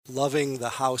loving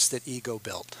the house that ego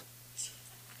built.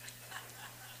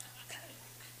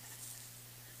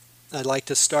 I'd like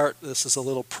to start, this is a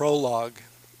little prologue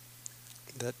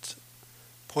that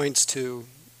points to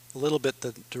a little bit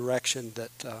the direction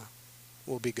that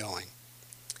we'll be going.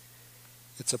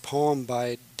 It's a poem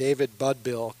by David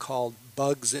Budbill called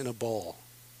Bugs in a Bowl.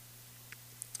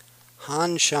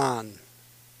 Han Shan,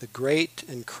 the great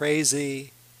and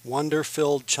crazy,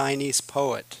 wonder-filled Chinese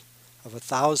poet of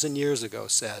 1,000 years ago,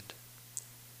 said,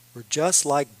 "We're just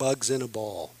like bugs in a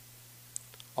bowl,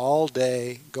 all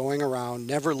day going around,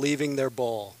 never leaving their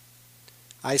bowl."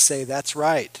 I say, that's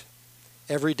right.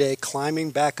 Every day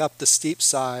climbing back up the steep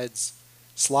sides,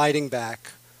 sliding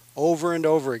back, over and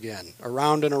over again,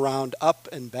 around and around, up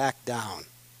and back down.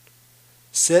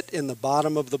 Sit in the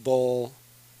bottom of the bowl,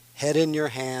 head in your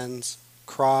hands,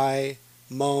 cry,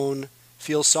 moan,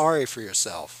 feel sorry for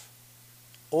yourself.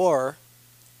 Or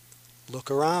look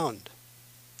around.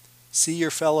 See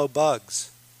your fellow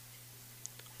bugs.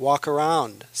 Walk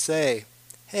around. Say,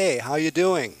 "Hey, how you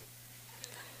doing?"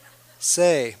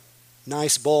 Say,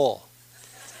 "Nice bowl."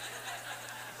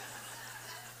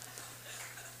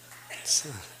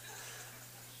 So,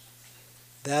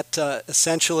 that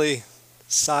essentially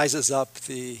sizes up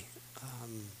the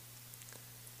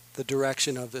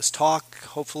direction of this talk,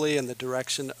 hopefully, and the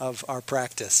direction of our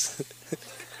practice.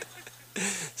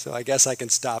 So I guess I can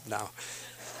stop now.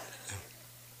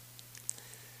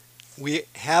 We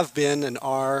have been and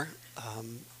are,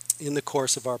 in the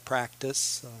course of our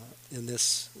practice, in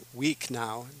this week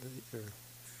now, or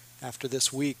after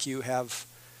this week, you have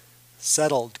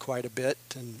settled quite a bit,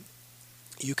 and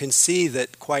you can see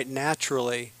that quite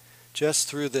naturally, just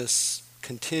through this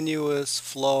continuous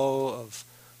flow of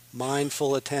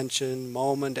mindful attention,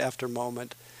 moment after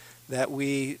moment, that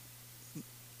we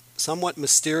somewhat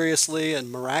mysteriously and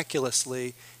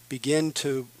miraculously begin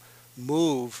to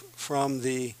move from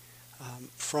this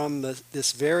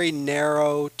very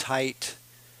narrow, tight,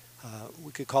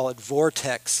 we could call it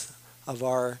vortex of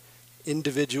our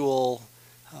individual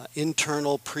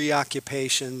internal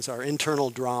preoccupations, our internal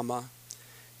drama,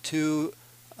 to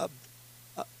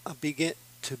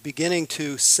beginning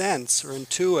to sense or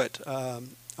intuit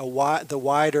the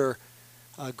wider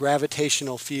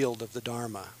gravitational field of the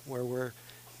Dharma, where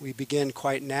we begin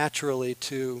quite naturally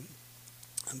to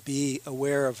be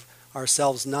aware of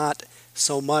ourselves not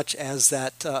so much as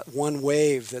that one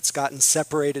wave that's gotten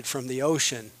separated from the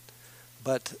ocean,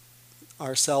 but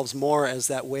ourselves more as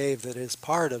that wave that is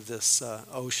part of this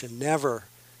ocean, never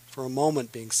for a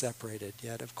moment being separated.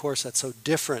 Yet, of course, that's so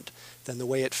different than the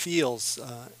way it feels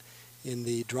in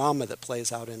the drama that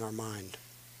plays out in our mind.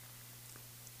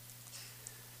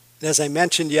 As I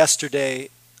mentioned yesterday,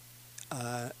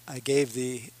 I gave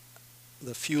the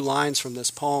few lines from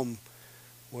this poem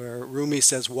where Rumi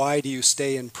says, "Why do you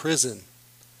stay in prison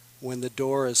when the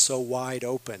door is so wide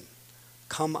open?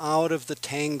 Come out of the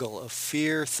tangle of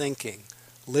fear thinking,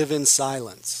 live in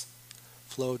silence,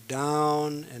 flow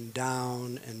down and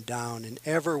down and down in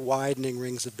ever widening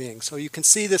rings of being." So you can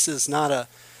see this is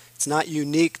it's not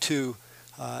unique to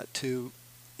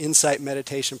insight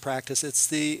meditation practice. It's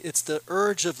the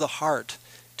urge of the heart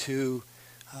to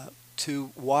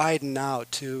widen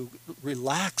out, to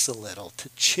relax a little, to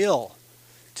chill,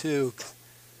 to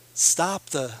stop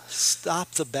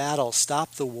the battle,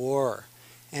 stop the war.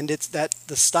 And it's that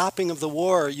the stopping of the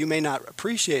war, you may not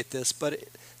appreciate this, but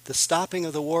the stopping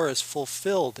of the war is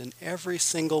fulfilled in every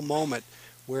single moment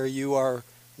where you are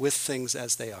with things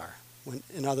as they are.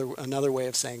 Another way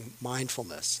of saying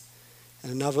mindfulness.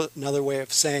 And another way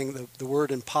of saying the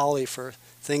word in Pali for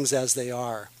things as they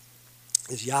are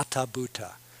is yata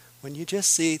bhuta. When you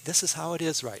just see, this is how it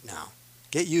is right now.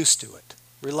 Get used to it.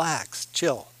 Relax,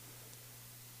 chill.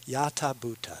 Yata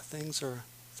bhuta. Things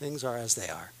are as they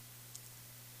are.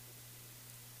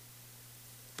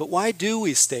 But why do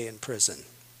we stay in prison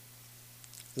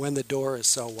when the door is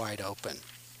so wide open?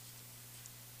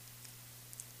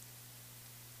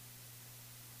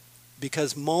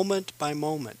 Because moment by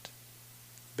moment,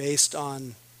 based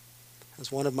on,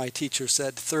 as one of my teachers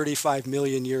said, 35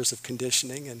 million years of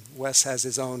conditioning, and Wes has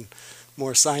his own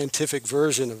more scientific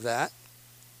version of that,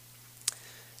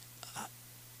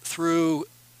 through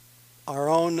our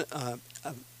own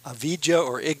avidya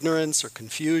or ignorance or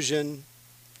confusion,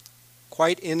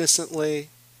 quite innocently,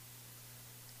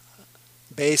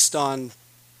 based on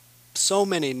so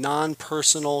many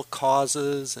non-personal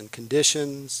causes and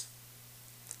conditions,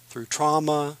 through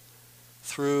trauma,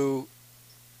 through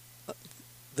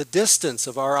the distance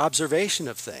of our observation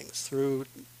of things, through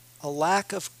a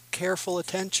lack of careful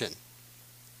attention.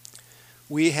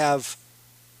 We have,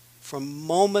 from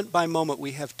moment by moment,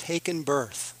 we have taken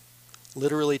birth,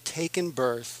 literally taken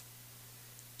birth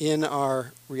in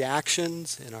our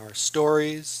reactions, in our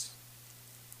stories,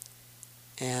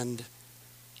 and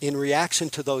in reaction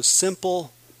to those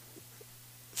simple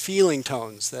feeling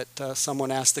tones that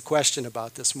someone asked the question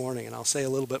about this morning, and I'll say a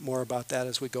little bit more about that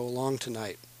as we go along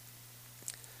tonight.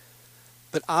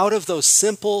 But out of those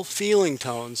simple feeling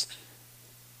tones,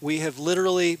 we have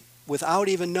literally, without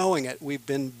even knowing it, we've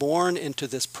been born into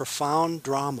this profound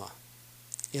drama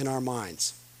in our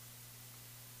minds.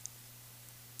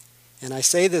 And I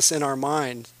say this in our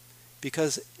mind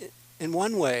because in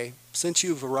one way, since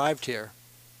you've arrived here,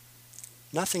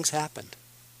 nothing's happened.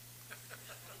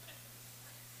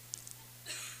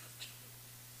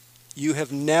 You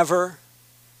have never,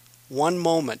 one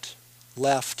moment,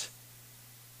 left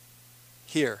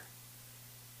here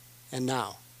and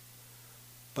now.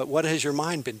 But what has your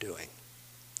mind been doing?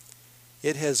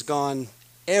 It has gone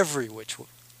every which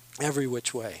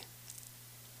way.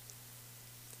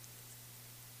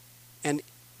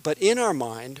 But in our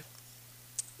mind,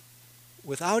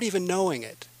 without even knowing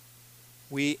it,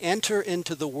 we enter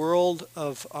into the world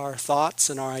of our thoughts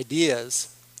and our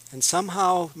ideas, and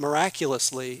somehow,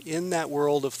 miraculously, in that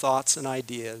world of thoughts and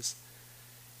ideas,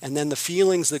 and then the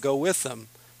feelings that go with them,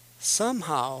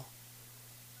 somehow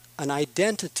an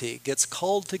identity gets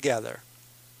culled together.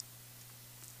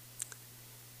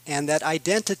 And that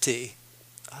identity,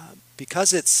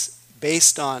 because it's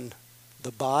based on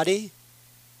the body,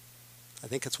 I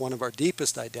think it's one of our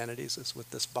deepest identities is with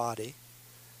this body.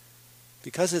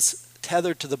 Because it's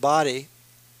tethered to the body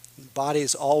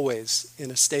is always in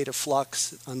a state of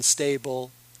flux, unstable,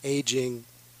 aging.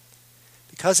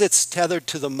 Because it's tethered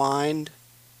to the mind,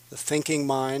 the thinking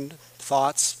mind,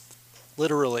 thoughts,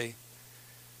 literally,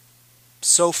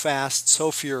 so fast, so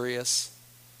furious,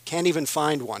 can't even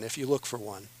find one if you look for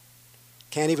one.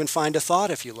 Can't even find a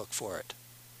thought if you look for it.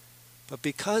 But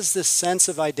because this sense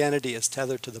of identity is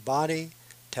tethered to the body,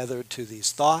 tethered to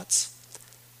these thoughts,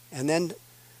 and then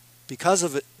because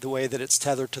of it, the way that it's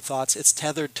tethered to thoughts, it's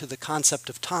tethered to the concept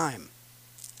of time.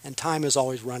 And time is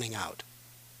always running out.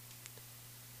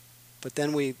 But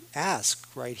then we ask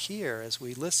right here as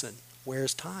we listen,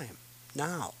 where's time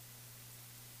now?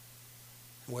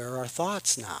 Where are our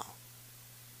thoughts now?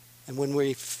 And when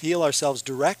we feel ourselves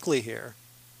directly here,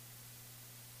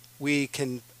 we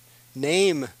can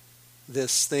name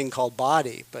this thing called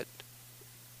body, but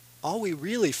all we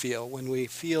really feel when we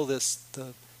feel this,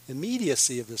 the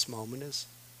immediacy of this moment, is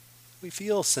we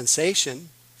feel sensation,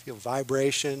 feel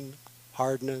vibration,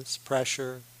 hardness,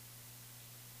 pressure.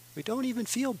 We don't even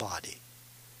feel body.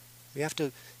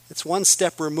 It's one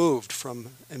step removed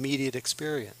from immediate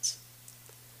experience.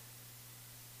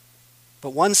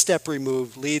 But one step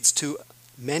removed leads to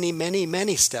many, many,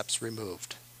 many steps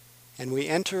removed. And we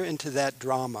enter into that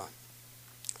drama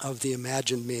of the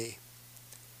imagined me.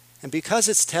 And because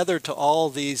it's tethered to all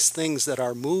these things that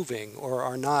are moving or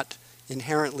are not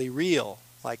inherently real,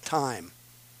 like time,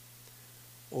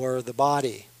 or the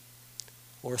body,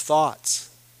 or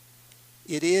thoughts,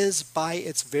 it is by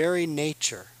its very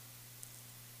nature,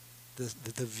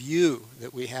 the view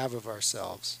that we have of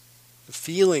ourselves, the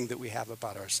feeling that we have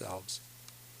about ourselves,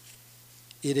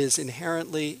 it is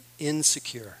inherently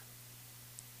insecure,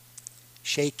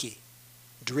 shaky,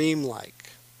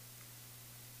 dreamlike,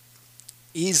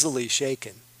 easily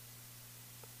shaken.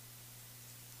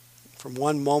 From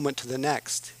one moment to the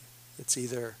next, it's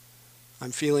either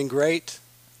I'm feeling great,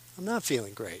 I'm not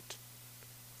feeling great.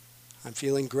 I'm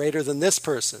feeling greater than this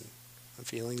person, I'm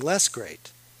feeling less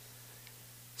great.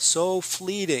 So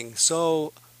fleeting,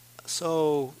 so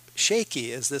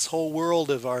shaky is this whole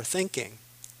world of our thinking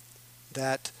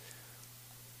that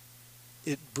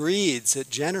it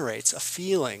generates a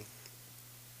feeling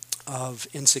of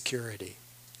insecurity,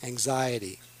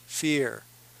 anxiety, fear,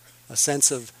 a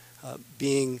sense of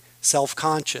being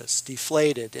self-conscious,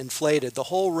 deflated, inflated, the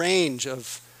whole range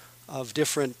of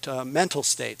different mental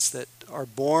states that are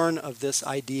born of this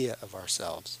idea of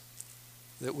ourselves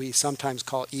that we sometimes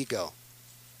call ego.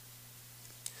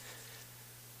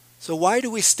 So why do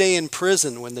we stay in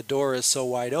prison when the door is so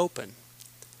wide open?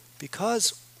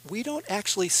 Because we don't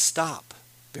actually stop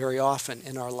very often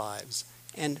in our lives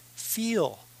and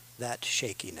feel that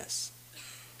shakiness.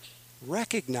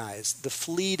 Recognize the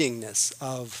fleetingness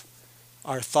of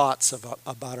our thoughts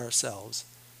about ourselves.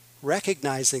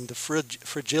 Recognizing the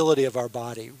fragility of our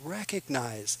body.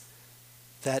 Recognize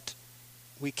that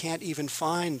we can't even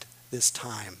find this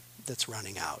time that's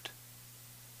running out.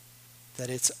 That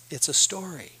it's a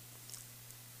story.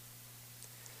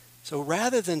 So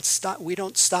rather than stop, we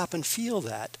don't stop and feel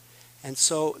that. And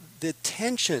so the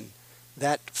tension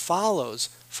that follows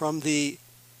from the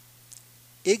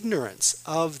ignorance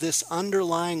of this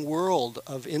underlying world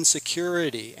of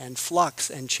insecurity and flux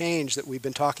and change that we've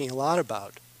been talking a lot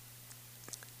about.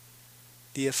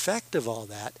 The effect of all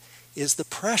that is the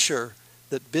pressure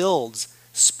that builds,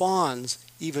 spawns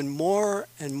even more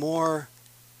and more,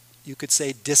 you could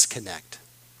say, disconnect.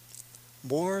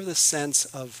 More the sense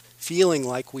of feeling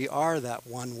like we are that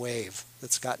one wave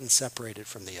that's gotten separated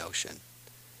from the ocean.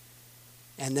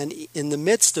 And then in the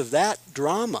midst of that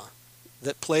drama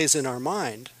that plays in our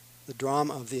mind, the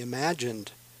drama of the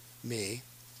imagined me,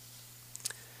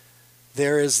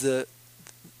 there is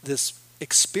this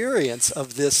experience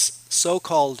of this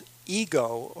so-called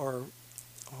ego or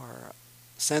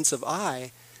sense of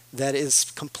I that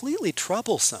is completely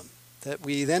troublesome, that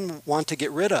we then want to get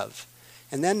rid of.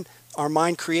 And then our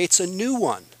mind creates a new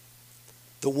one,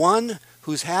 the one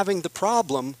who's having the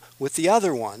problem with the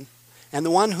other one, and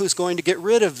the one who's going to get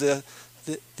rid of the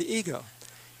ego.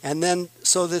 And then,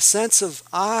 so the sense of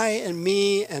I and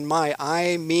me and my,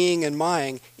 I, meing and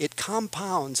mying, it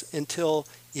compounds until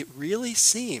it really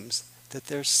seems that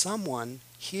there's someone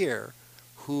here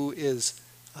who is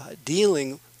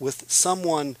dealing with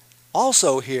someone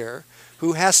also here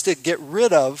who has to get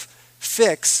rid of,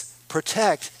 fix,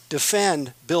 protect,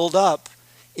 defend, build up,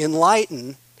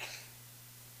 enlighten.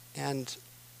 And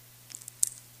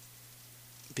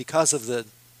because of the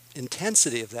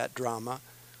intensity of that drama,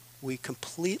 we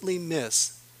completely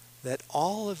miss that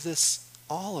all of these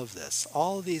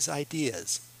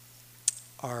ideas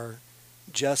are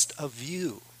just a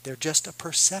view. They're just a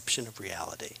perception of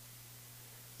reality.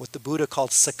 What the Buddha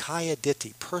called Sakkaya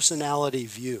Ditthi, personality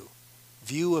view,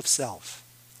 view of self.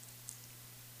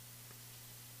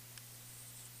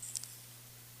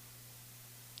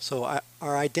 So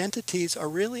our identities are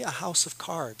really a house of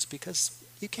cards because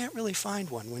you can't really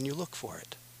find one when you look for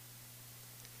it.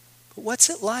 But what's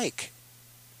it like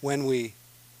when we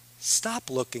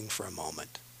stop looking for a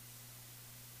moment?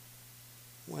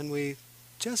 When we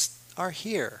just are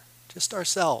here, just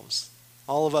ourselves,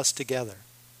 all of us together.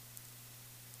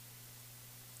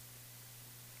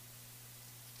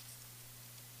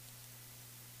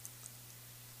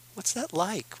 What's that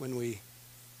like when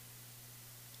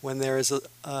there is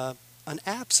an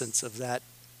absence of that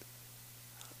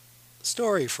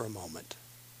story for a moment?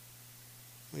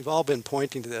 We've all been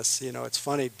pointing to this. You know, it's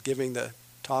funny giving the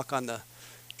talk on the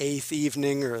 8th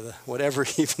evening or the whatever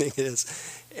evening it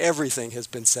is. Everything has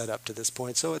been set up to this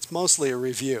point, so it's mostly a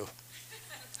review.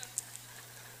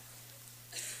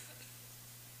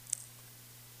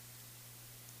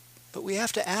 But we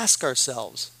have to ask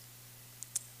ourselves,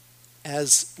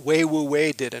 as Wei Wu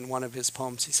Wei did in one of his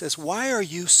poems, he says, why are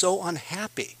you so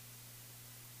unhappy?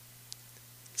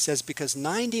 He says, because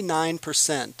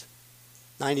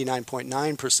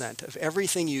 99.9% of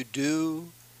everything you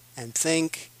do and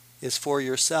think is for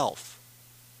yourself.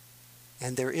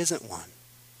 And there isn't one.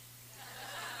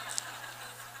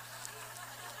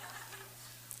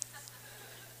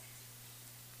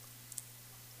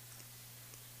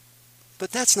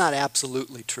 But that's not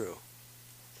absolutely true.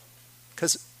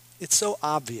 Because it's so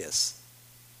obvious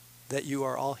that you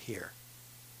are all here.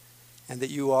 And that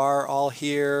you are all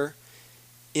here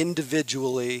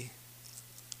individually,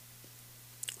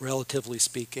 relatively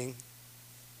speaking.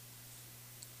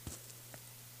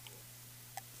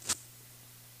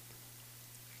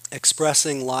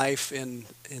 Expressing life in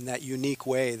that unique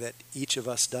way that each of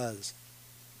us does.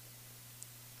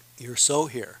 You're so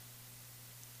here.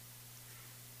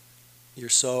 You're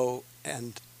so,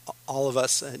 and all of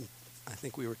us, and I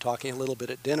think we were talking a little bit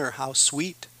at dinner, how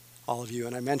sweet all of you,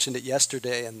 and I mentioned it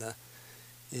yesterday in the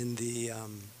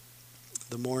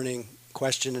morning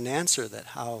question and answer, that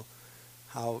how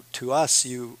to us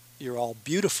you're all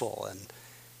beautiful,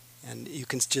 and you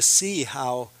can just see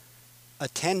how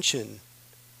attention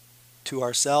to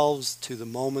ourselves, to the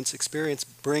moment's experience,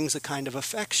 brings a kind of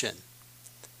affection,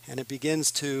 and it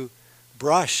begins to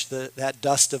brush that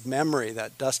dust of memory,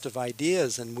 that dust of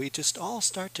ideas, and we just all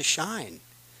start to shine.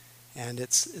 And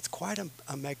it's quite a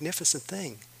magnificent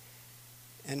thing.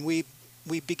 And we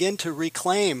begin to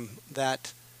reclaim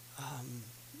that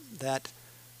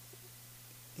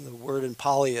the word in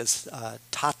Pali is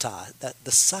tata, that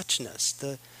the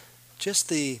suchness,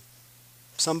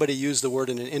 somebody used the word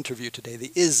in an interview today, the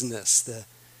isness,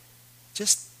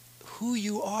 just who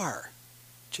you are,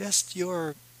 just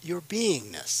your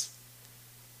beingness,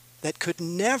 that could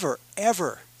never,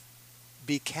 ever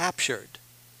be captured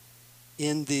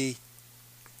in the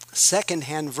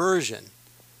second-hand version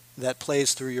that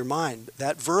plays through your mind.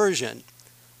 That version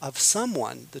of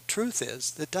someone, the truth is,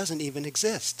 that doesn't even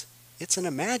exist. It's an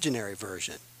imaginary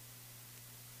version.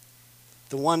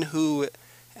 The one who,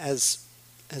 as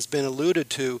has been alluded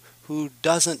to, who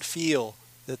doesn't feel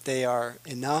that they are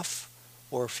enough,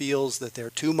 or feels that they're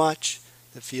too much,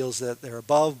 that feels that they're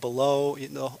above, below,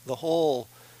 the whole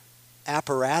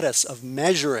apparatus of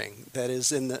measuring that is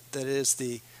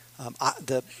the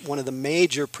one of the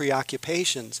major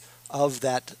preoccupations of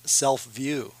that self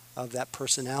view, of that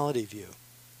personality view.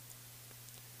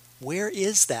 Where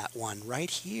is that one? Right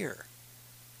here.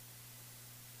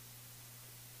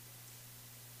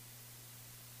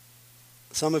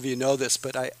 Some of you know this,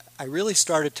 but I really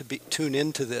started to tune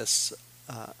into this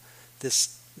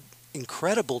this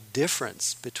incredible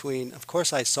difference between, of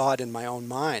course I saw it in my own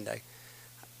mind.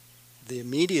 The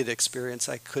immediate experience,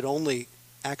 I could only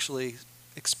actually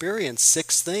experience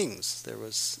 6 things. There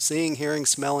was seeing, hearing,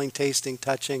 smelling, tasting,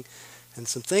 touching, and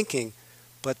some thinking.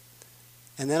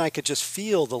 And then I could just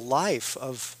feel the life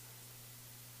of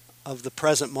the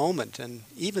present moment. And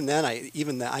even then,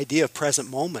 even the idea of present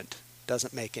moment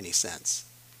doesn't make any sense.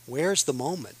 Where's the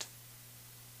moment?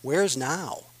 Where's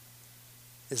now?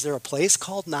 Is there a place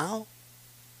called now?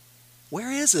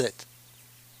 Where is it?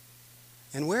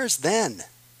 And where's then?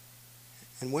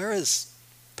 And where is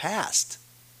past?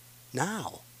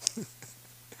 Now?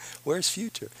 Where's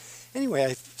future? Anyway,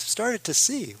 I started to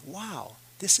see, wow,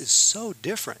 this is so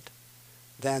different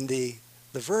than the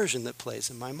version that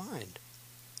plays in my mind.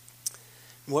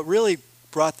 And what really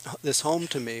brought this home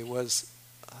to me was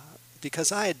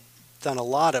because I had done a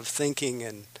lot of thinking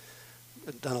and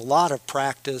done a lot of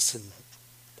practice and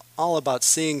all about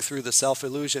seeing through the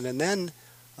self-illusion. And then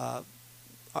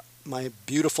my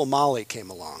beautiful Molly came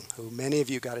along, who many of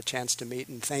you got a chance to meet.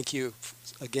 And thank you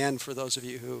again for those of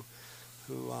you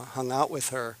who hung out with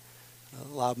her.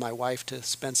 Allowed my wife to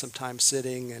spend some time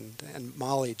sitting, and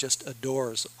Molly just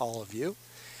adores all of you.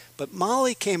 But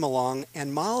Molly came along,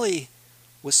 and Molly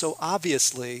was so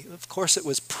obviously, of course it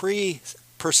was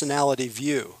pre-personality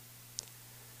view,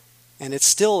 and it's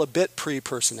still a bit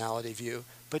pre-personality view,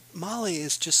 but Molly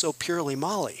is just so purely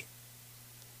Molly.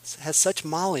 Has such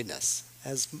Molliness,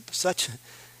 has such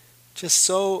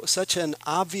an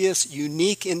obvious,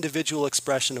 unique individual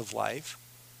expression of life.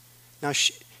 Now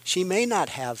she may not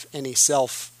have any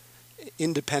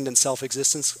independent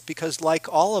self-existence because,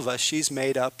 like all of us, she's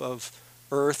made up of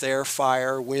earth, air,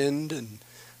 fire, wind, and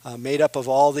made up of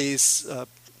all these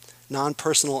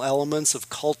non-personal elements of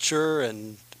culture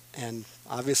and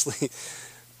obviously,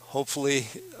 hopefully,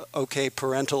 okay,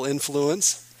 parental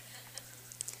influence.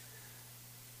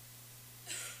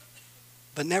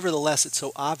 But nevertheless, it's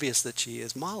so obvious that she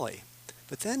is Molly.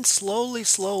 But then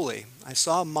slowly, I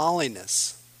saw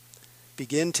Molliness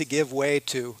begin to give way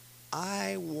to,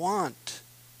 I want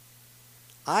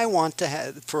to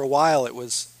have, for a while it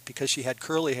was because she had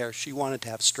curly hair, she wanted to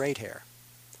have straight hair.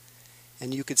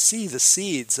 And you could see the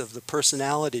seeds of the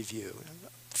personality view,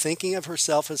 thinking of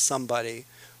herself as somebody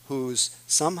who's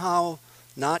somehow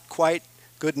not quite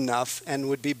good enough and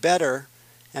would be better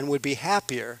and would be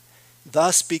happier.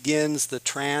 Thus begins the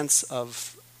trance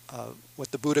of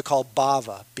what the Buddha called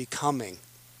bhava, becoming.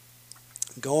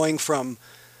 Going from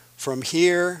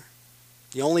here,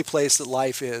 the only place that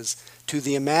life is, to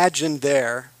the imagined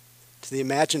there, to the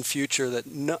imagined future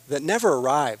that never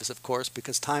arrives, of course,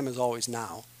 because time is always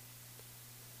now.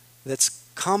 That's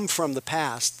come from the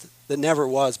past that never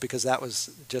was, because that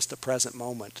was just a present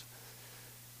moment.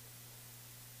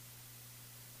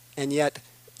 And yet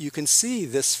you can see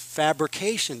this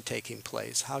fabrication taking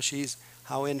place,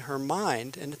 how in her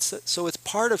mind, and so it's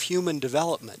part of human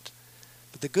development.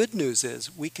 But the good news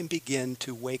is we can begin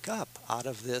to wake up out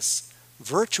of this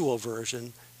virtual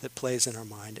version that plays in our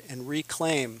mind and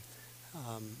reclaim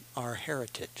our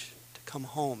heritage, to come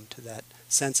home to that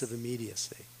sense of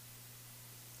immediacy.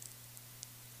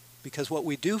 Because what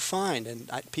we do find, and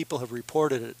people have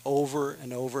reported it over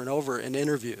and over and over in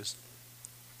interviews,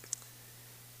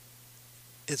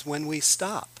 is when we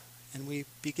stop and we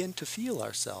begin to feel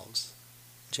ourselves.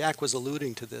 Jack was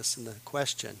alluding to this in the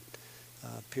question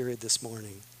period this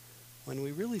morning. When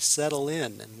we really settle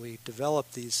in and we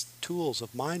develop these tools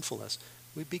of mindfulness,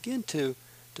 we begin to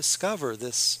discover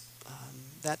this,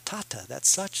 that tattva, that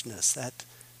suchness, that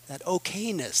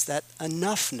okayness, that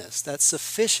enoughness, that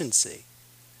sufficiency,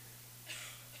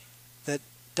 that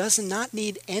does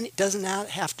not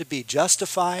have to be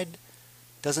justified,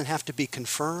 doesn't have to be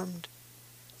confirmed.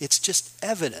 It's just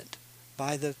evident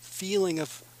by the feeling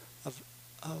of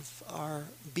our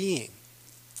being.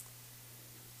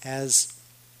 As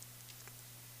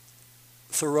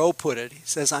Thoreau put it, he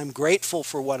says, I'm grateful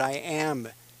for what I am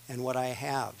and what I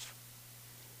have.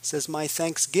 He says, my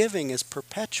thanksgiving is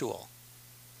perpetual.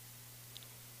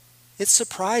 It's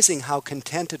surprising how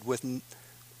contented one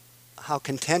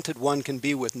can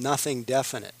be with nothing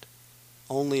definite.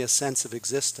 only a sense of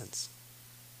existence.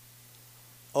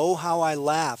 Oh, how I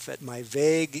laugh at my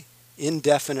vague,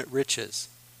 indefinite riches.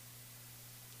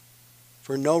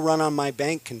 For no run on my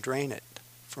bank can drain it.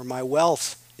 For my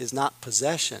wealth is not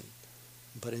possession,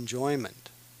 but enjoyment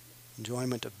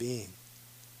of being.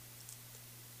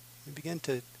 We begin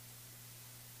to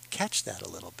catch that a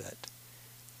little bit.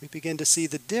 We begin to see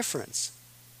the difference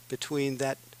between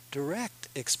that direct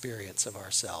experience of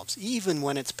ourselves, even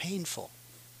when it's painful,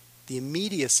 the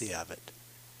immediacy of it,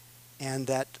 and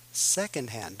that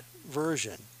second-hand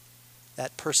version,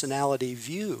 that personality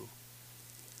view,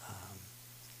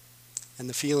 and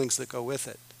the feelings that go with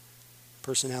it,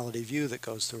 personality view that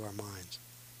goes through our minds.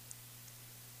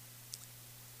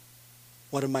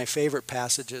 One of my favorite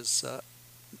passages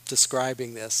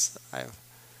describing this,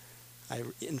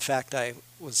 in fact, I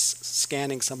was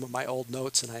scanning some of my old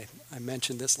notes, and I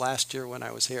mentioned this last year when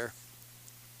I was here.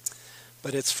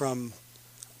 But it's from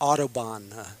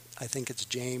Audubon. I think it's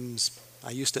James.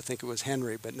 I used to think it was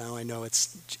Henry, but now I know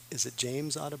is it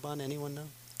James Audubon? Anyone know?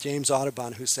 James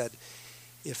Audubon, who said,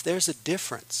 if there's a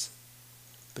difference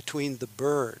between the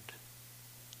bird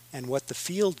and what the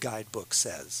field guidebook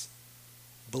says,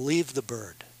 believe the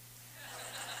bird.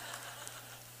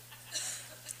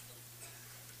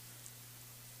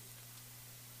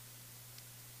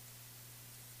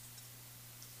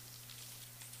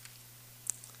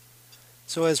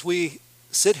 So as we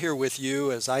sit here with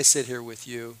you, as I sit here with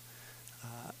you,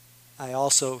 I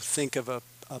also think of a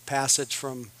passage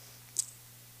from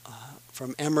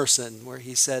Emerson where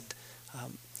he said,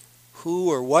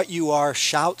 who or what you are,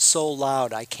 shout so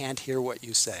loud I can't hear what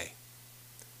you say.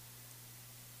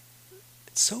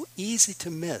 It's so easy to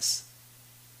miss.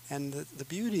 And the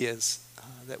beauty is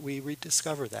that we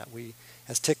rediscover that. We,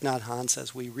 as Thich Nhat Hanh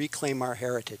says, we reclaim our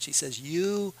heritage. He says,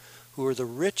 you who are the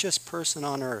richest person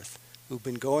on earth, who've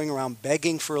been going around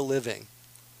begging for a living,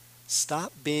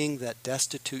 stop being that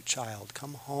destitute child.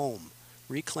 Come home.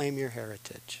 Reclaim your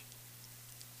heritage.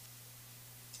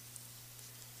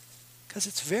 Because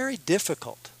it's very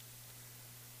difficult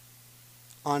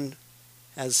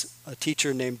as a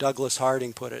teacher named Douglas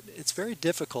Harding put it, it's very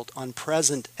difficult on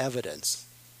present evidence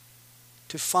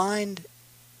to find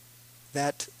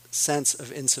that sense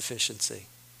of insufficiency,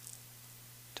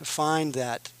 to find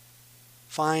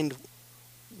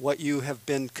what you have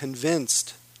been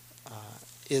convinced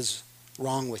is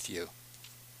wrong with you.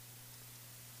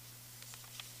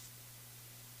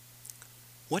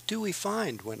 What do we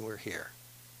find when we're here,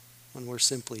 when we're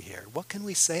simply here? What can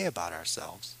we say about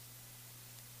ourselves?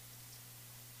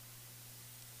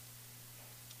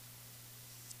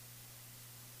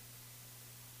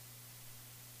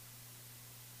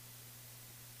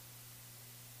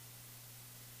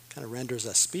 Kind of renders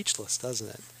us speechless, doesn't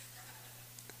it?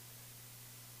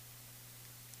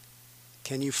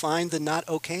 Can you find the not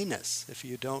okayness if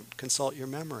you don't consult your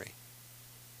memory?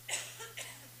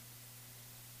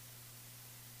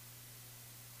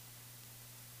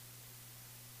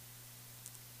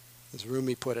 As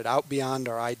Rumi put it, out beyond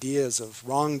our ideas of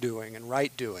wrongdoing and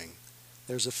right doing,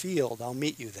 there's a field, I'll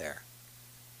meet you there.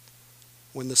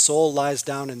 When the soul lies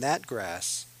down in that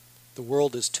grass, the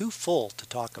world is too full to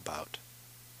talk about.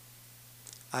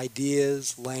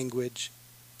 Ideas, language,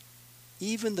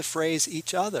 even the phrase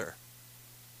each other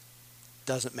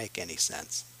doesn't make any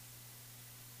sense.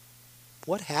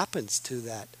 What happens to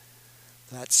that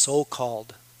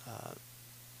so-called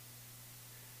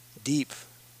deep,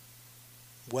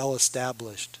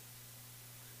 well-established,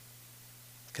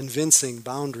 convincing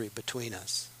boundary between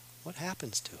us? What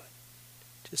happens to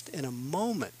it? Just in a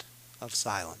moment of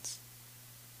silence.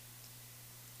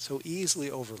 So easily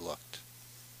overlooked.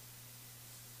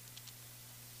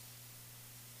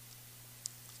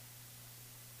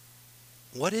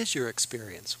 What is your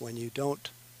experience when you don't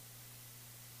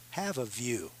have a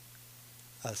view?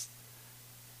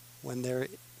 When there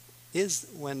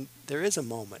is a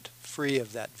moment free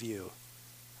of that view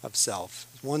of self.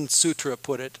 One sutra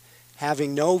put it,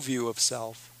 having no view of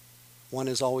self, one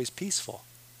is always peaceful.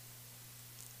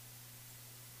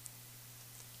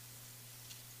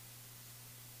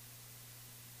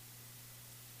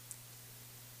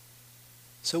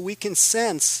 So we can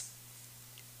sense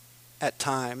at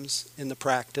times in the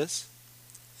practice,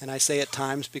 and I say at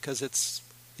times because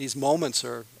these moments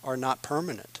are not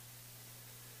permanent,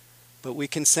 but we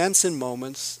can sense in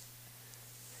moments,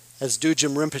 as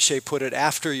Dujim Rinpoche put it,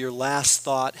 after your last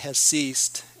thought has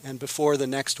ceased and before the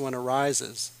next one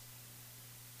arises,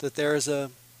 that there is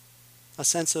a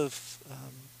sense of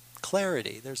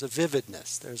clarity, there's a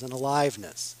vividness, there's an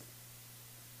aliveness,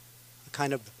 a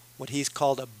kind of what he's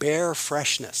called a bare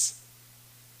freshness.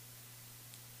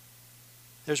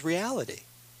 There's reality.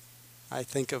 I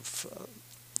think of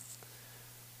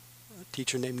a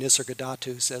teacher named Nisargadatta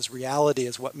who says reality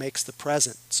is what makes the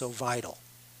present so vital,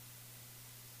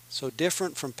 so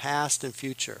different from past and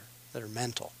future that are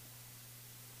mental.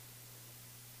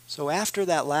 So after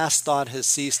that last thought has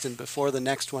ceased and before the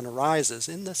next one arises,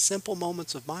 in the simple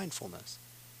moments of mindfulness,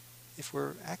 if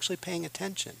we're actually paying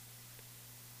attention,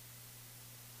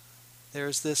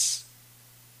 there's this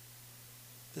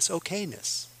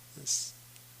okayness, this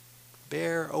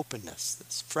bare openness,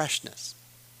 this freshness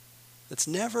that's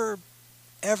never,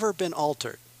 ever been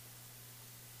altered.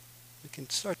 We can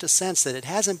start to sense that it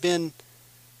hasn't been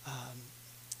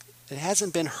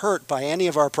hurt by any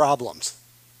of our problems,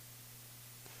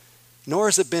 nor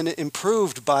has it been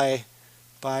improved by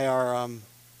our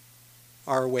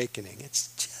awakening.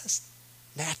 It's just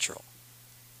natural.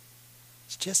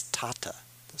 It's just tatta,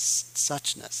 this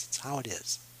suchness. It's how it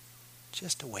is.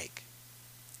 Just awake.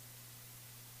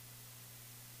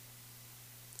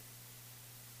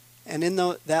 And in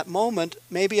that moment,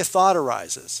 maybe a thought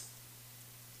arises.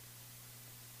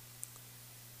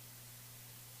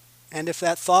 And if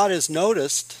that thought is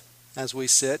noticed as we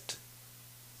sit,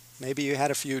 maybe you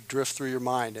had a few drift through your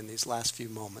mind in these last few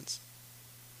moments.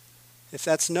 If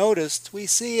that's noticed, we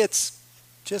see it's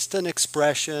just an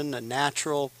expression, a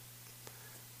natural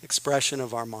expression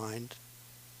of our mind.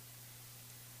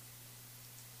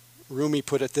 Rumi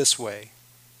put it this way,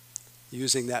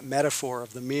 using that metaphor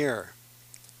of the mirror.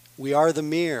 We are the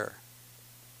mirror,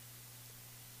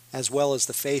 as well as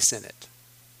the face in it.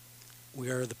 We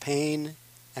are the pain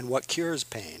and what cures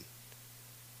pain.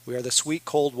 We are the sweet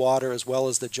cold water as well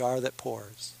as the jar that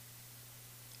pours.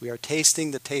 We are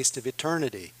tasting the taste of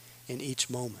eternity in each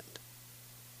moment.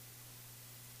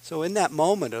 So in that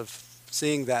moment of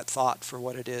seeing that thought for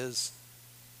what it is,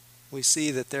 we see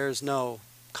that there is no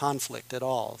conflict at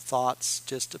all. Thoughts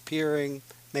just appearing,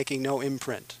 making no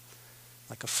imprint,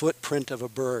 like a footprint of a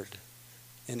bird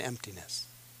in emptiness.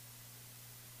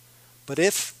 But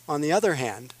if, on the other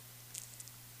hand,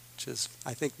 which is,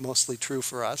 I think, mostly true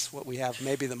for us, what we have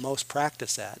maybe the most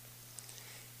practice at,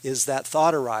 is that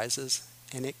thought arises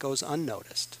and it goes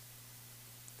unnoticed.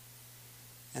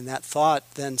 And that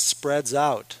thought then spreads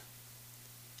out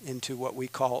into what we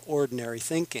call ordinary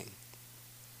thinking.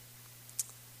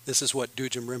 This is what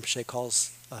Dujam Rinpoche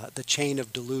calls the chain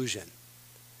of delusion.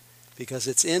 Because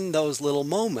it's in those little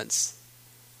moments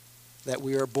that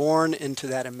we are born into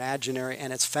that imaginary,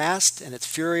 and it's fast and it's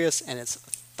furious and it's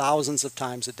thousands of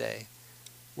times a day.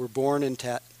 We're born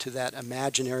into that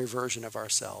imaginary version of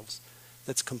ourselves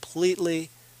that's completely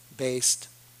based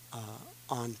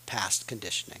on past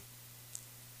conditioning.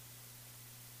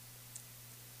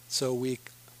 So we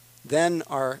then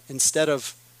are, instead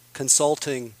of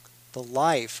consulting the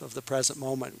life of the present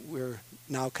moment, we're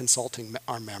now consulting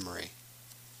our memory.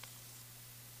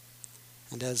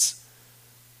 And as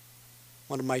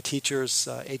one of my teachers,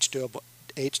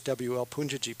 H.W.L.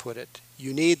 Punjaji, put it,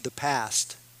 you need the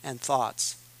past and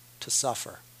thoughts to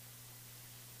suffer.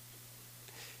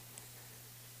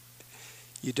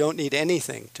 You don't need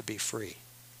anything to be free.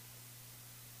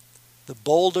 The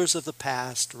boulders of the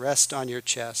past rest on your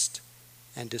chest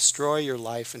and destroy your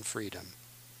life and freedom.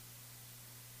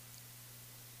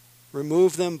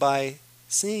 Remove them by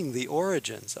seeing the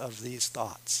origins of these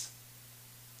thoughts,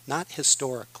 not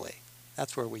historically.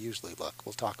 That's where we usually look.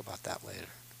 We'll talk about that later.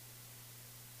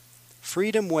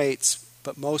 Freedom waits,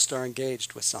 but most are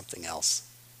engaged with something else.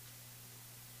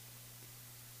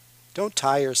 Don't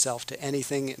tie yourself to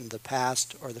anything in the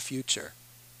past or the future,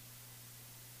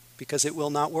 because it will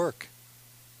not work.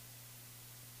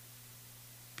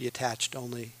 Be attached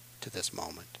only to this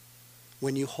moment.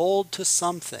 When you hold to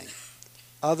something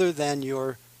other than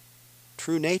your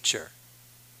true nature,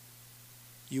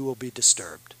 you will be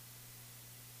disturbed.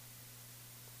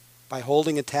 By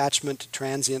holding attachment to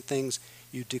transient things,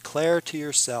 you declare to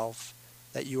yourself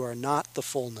that you are not the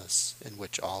fullness in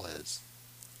which all is.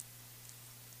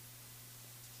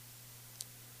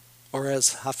 Or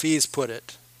as Hafiz put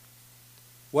it,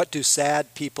 what do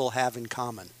sad people have in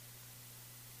common?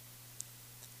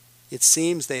 It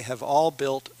seems they have all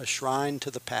built a shrine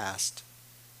to the past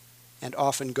and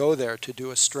often go there to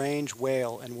do a strange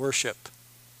wail and worship.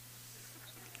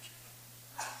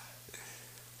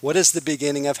 What is the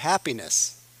beginning of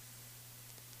happiness?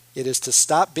 It is to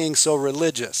stop being so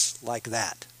religious like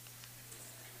that.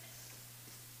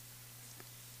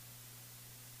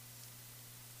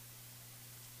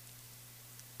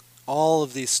 All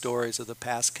of these stories of the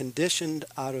past conditioned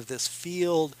out of this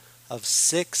field of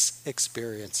 6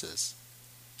 experiences.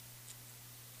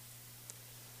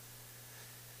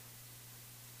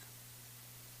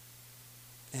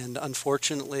 And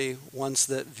unfortunately, ones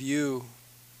that view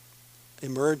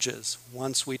emerges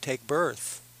once we take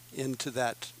birth into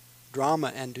that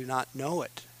drama and do not know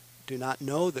it, do not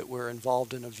know that we're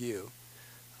involved in a view,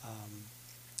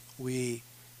 we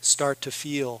start to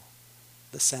feel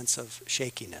the sense of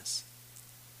shakiness.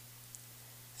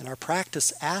 And our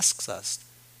practice asks us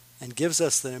and gives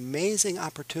us the amazing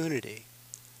opportunity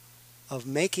of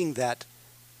making that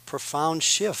profound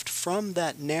shift from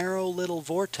that narrow little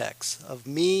vortex of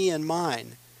me and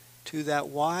mine to that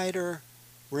wider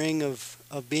ring of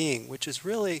being, which is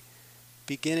really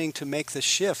beginning to make the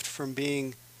shift from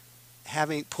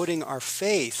putting our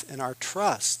faith and our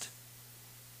trust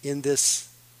in this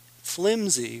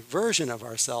flimsy version of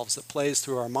ourselves that plays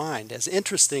through our mind, as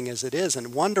interesting as it is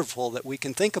and wonderful that we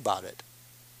can think about it.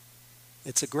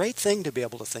 It's a great thing to be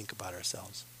able to think about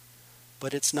ourselves,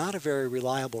 but it's not a very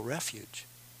reliable refuge.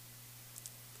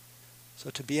 So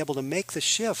to be able to make the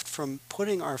shift from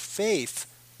putting our faith,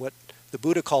 what the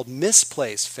Buddha called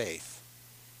misplaced faith,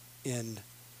 in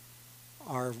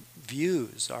our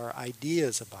views, our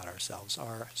ideas about ourselves,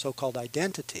 our so-called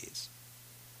identities,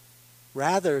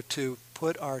 rather to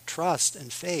put our trust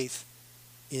and faith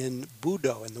in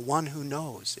Buddha, in the one who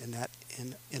knows,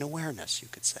 in awareness, you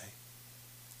could say.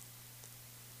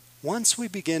 Once we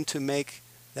begin to make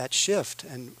that shift,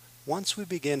 and once we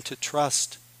begin to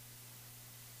trust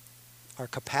our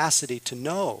capacity to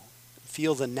know,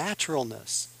 feel the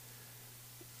naturalness,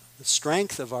 the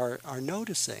strength of our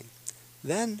noticing,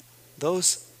 then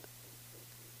those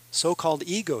so-called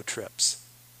ego trips,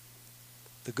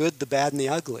 the good, the bad, and the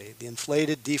ugly, the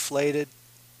inflated, deflated,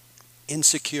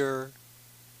 insecure,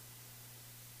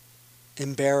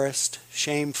 embarrassed,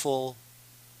 shameful,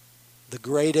 the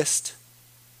greatest,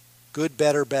 good,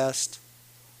 better, best,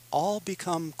 all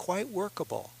become quite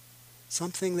workable.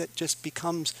 Something that just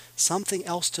becomes something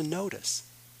else to notice.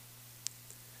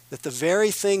 That the very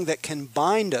thing that can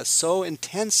bind us so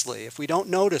intensely, if we don't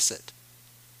notice it,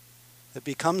 that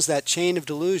becomes that chain of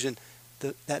delusion,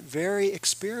 that very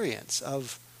experience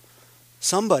of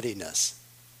somebodyness,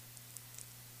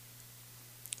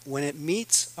 when it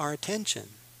meets our attention,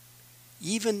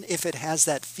 even if it has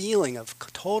that feeling of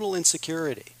total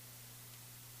insecurity,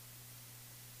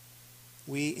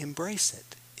 we embrace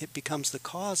it. It becomes the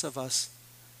cause of us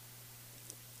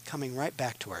coming right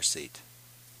back to our seat.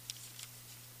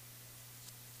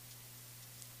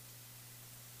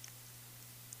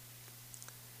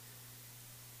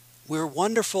 We're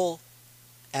wonderful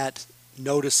at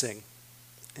noticing,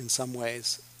 in some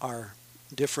ways, our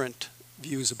different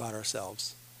views about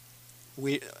ourselves.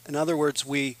 In other words,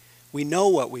 we know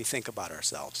what we think about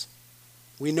ourselves.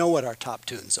 We know what our top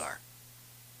tunes are.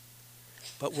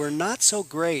 But we're not so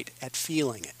great at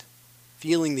feeling it,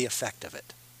 feeling the effect of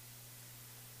it.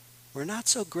 We're not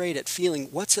so great at feeling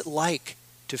what's it like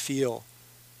to feel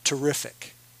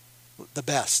terrific, the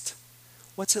best.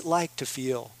 What's it like to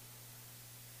feel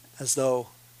as though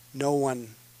no one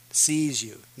sees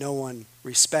you, no one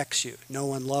respects you, no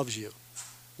one loves you.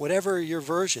 Whatever your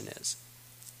version is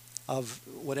of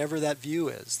whatever that view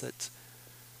is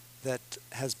that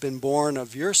has been born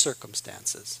of your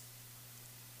circumstances.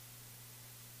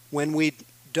 When we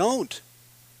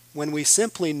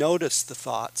simply notice the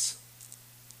thoughts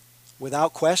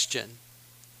without question,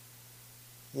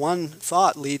 one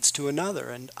thought leads to another,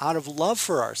 and out of love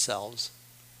for ourselves,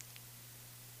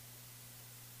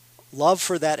 love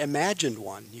for that imagined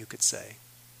one, you could say,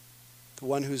 the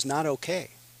one who's not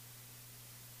okay.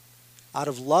 Out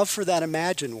of love for that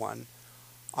imagined one,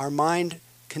 our mind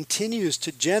continues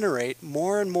to generate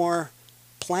more and more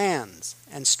plans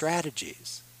and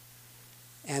strategies,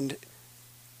 and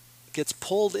gets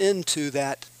pulled into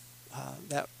that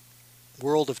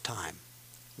world of time.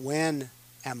 When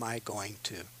am I going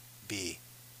to be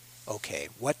okay?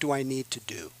 What do I need to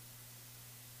do?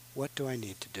 What do I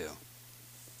need to do?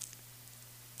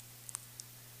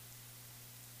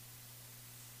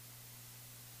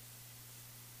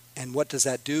 And what does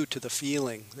that do to the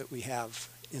feeling that we have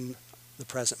in the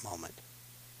present moment?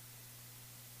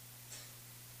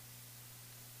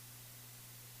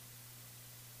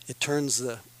 It turns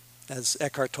as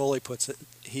Eckhart Tolle puts it,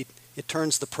 it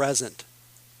turns the present,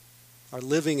 our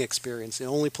living experience, the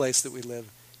only place that we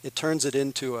live, it turns it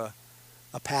into a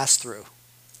pass-through,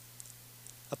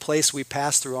 a place we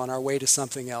pass through on our way to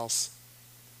something else,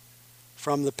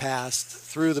 from the past,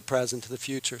 through the present to the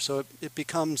future. So it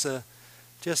becomes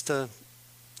just a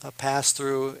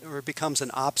pass-through, or it becomes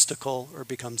an obstacle, or it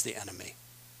becomes the enemy.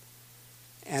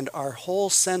 And our whole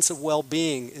sense of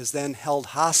well-being is then held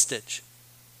hostage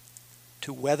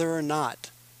to whether or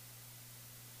not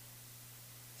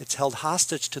it's held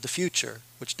hostage to the future,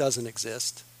 which doesn't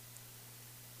exist,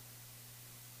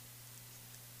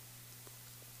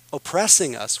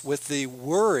 oppressing us with the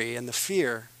worry and the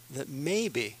fear that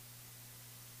maybe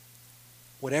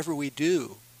whatever we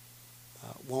do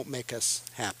won't make us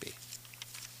happy.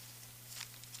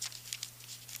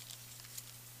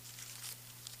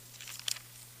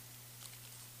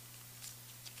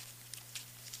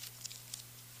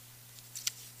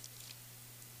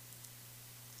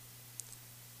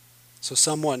 So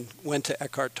someone went to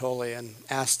Eckhart Tolle and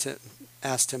asked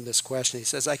him this question. He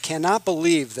says, "I cannot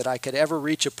believe that I could ever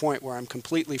reach a point where I'm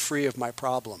completely free of my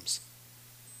problems."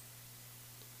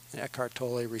 And Eckhart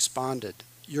Tolle responded,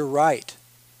 "You're right.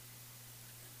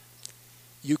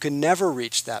 You can never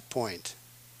reach that point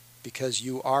because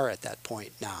you are at that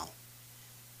point now.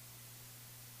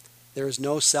 There is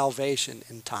no salvation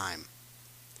in time.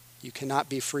 You cannot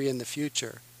be free in the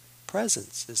future.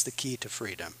 Presence is the key to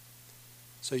freedom.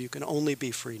 So you can only be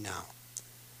free now."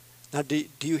 Now, do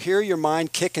you hear your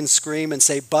mind kick and scream and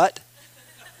say, "But"?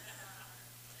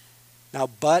 Now,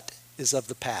 "but" is of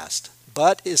the past.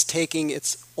 "But" is taking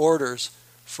its orders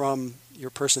from your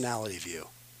personality view.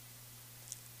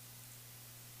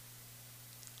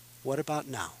 What about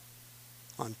now,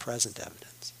 on present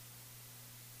evidence?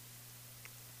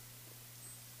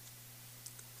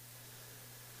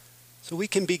 So we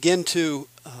can begin to,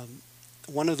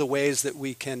 one of the ways that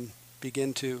we can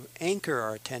begin to anchor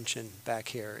our attention back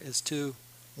here is to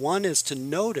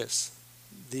notice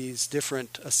these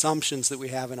different assumptions that we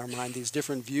have in our mind, these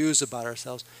different views about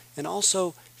ourselves, and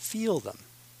also feel them.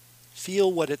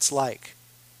 Feel what it's like.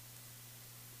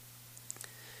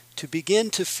 To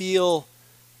begin to feel,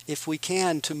 if we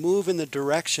can, to move in the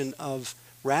direction of,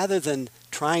 rather than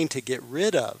trying to get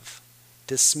rid of,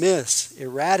 dismiss,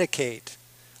 eradicate,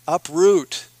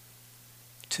 uproot,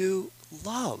 to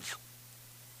love.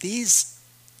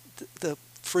 The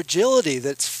fragility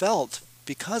that's felt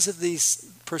because of these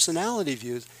personality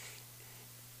views,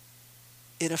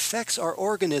 it affects our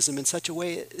organism in such a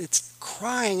way it's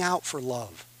crying out for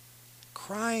love,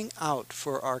 crying out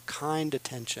for our kind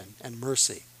attention and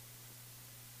mercy.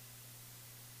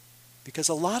 Because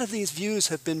a lot of these views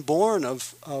have been born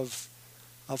of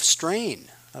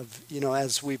strain,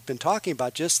 as we've been talking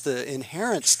about, just the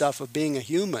inherent stuff of being a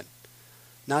human,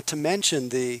 not to mention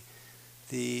the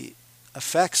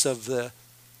effects of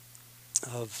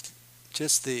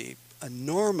just the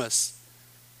enormous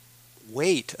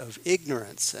weight of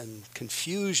ignorance and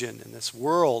confusion in this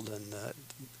world,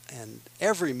 and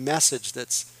every message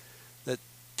that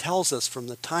tells us from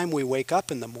the time we wake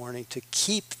up in the morning to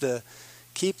keep the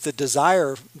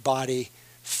desire body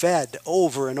fed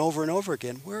over and over and over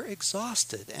again. We're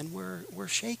exhausted and we're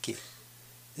shaky.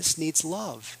 This needs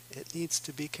love. It needs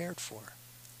to be cared for.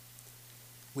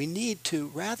 We need to,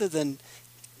 rather than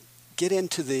get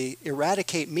into the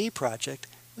eradicate me project,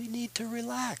 we need to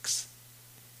relax,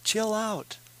 chill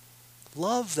out,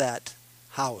 love that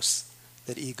house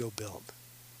that ego built.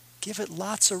 Give it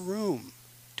lots of room.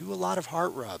 Do a lot of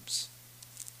heart rubs.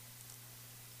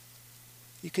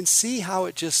 You can see how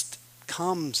it just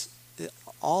comes.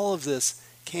 All of this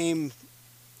came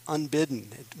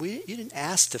unbidden. You didn't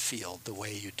ask to feel the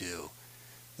way you do.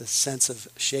 The sense of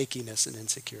shakiness and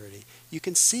insecurity. You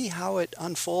can see how it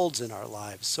unfolds in our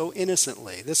lives so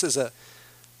innocently. This is a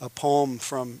poem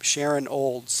from Sharon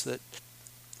Olds, that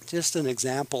just an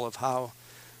example of how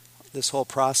this whole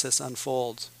process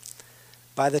unfolds.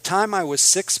 "By the time I was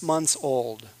 6 months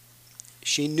old,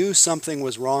 she knew something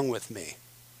was wrong with me.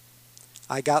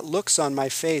 I got looks on my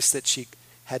face that she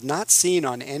had not seen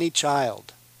on any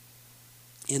child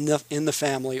in the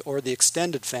family or the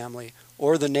extended family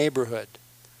or the neighborhood.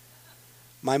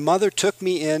 My mother took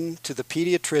me in to the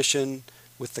pediatrician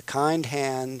with the kind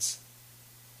hands,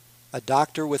 a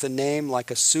doctor with a name like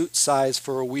a suit size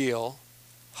for a wheel,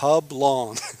 Hub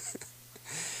Long.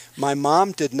 My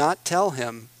mom did not tell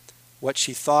him what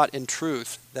she thought in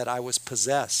truth, that I was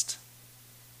possessed.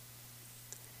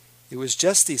 It was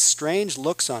just these strange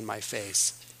looks on my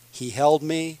face. He held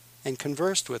me and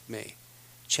conversed with me,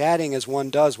 chatting as one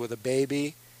does with a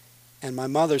baby, and my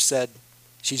mother said,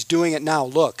 'She's doing it now,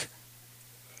 look.'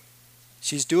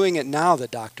 'She's doing it now,' the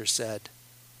doctor said.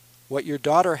 'What your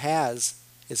daughter has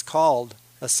is called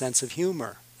a sense of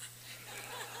humor.'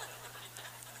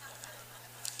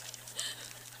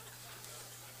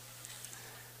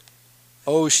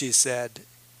 Oh, she said,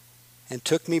 and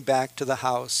took me back to the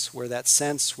house where that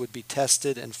sense would be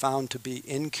tested and found to be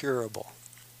incurable."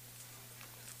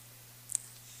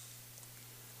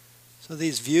 So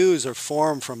these views are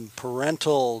formed from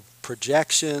parental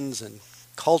projections and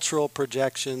cultural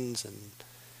projections and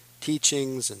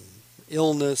teachings and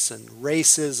illness and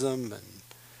racism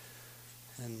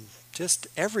and just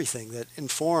everything that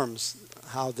informs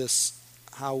how this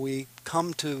how we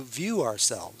come to view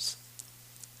ourselves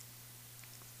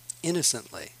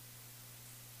innocently.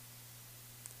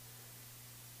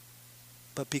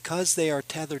 But because they are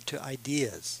tethered to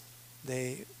ideas,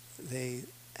 they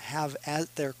have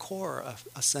at their core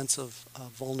a sense of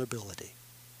vulnerability.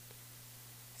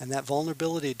 And that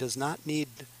vulnerability does not need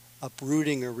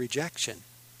uprooting or rejection.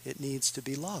 It needs to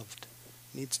be loved.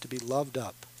 It needs to be loved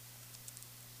up.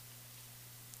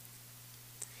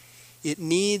 It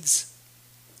needs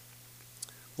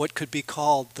what could be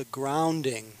called the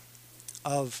grounding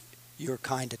of your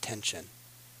kind attention.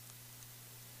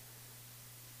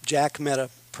 Jack met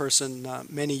a person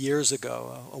many years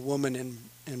ago, a woman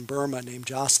in Burma named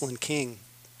Jocelyn King,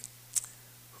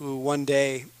 who one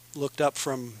day looked up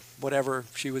from whatever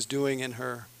she was doing in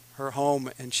her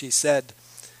home, and she said,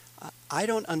 "I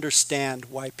don't understand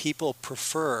why people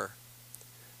prefer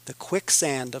the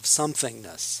quicksand of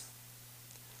somethingness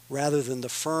rather than the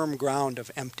firm ground of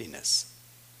emptiness."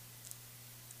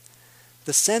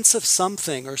 The sense of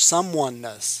something or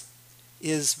someoneness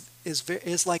is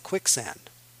like quicksand.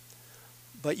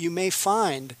 But you may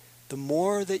find the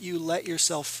more that you let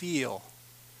yourself feel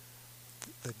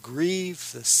the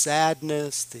grief, the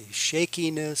sadness, the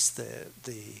shakiness,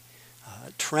 the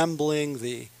trembling,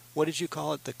 the, what did you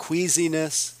call it, the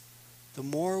queasiness, the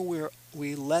more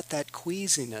we let that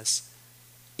queasiness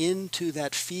into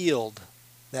that field,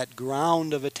 that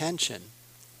ground of attention,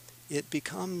 it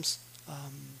becomes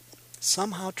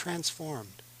somehow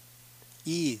transformed,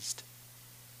 eased.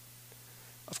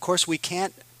 Of course, we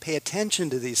can't pay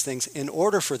attention to these things in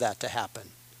order for that to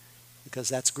happen, because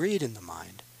that's greed in the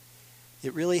mind.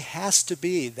 It really has to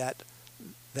be that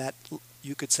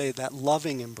you could say that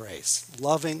loving embrace,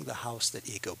 loving the house that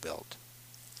ego built.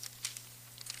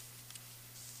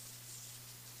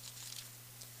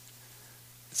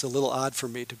 It's a little odd for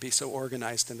me to be so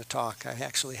organized in a talk. I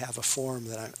actually have a form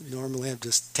that I normally am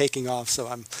just taking off, so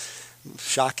I'm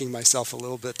shocking myself a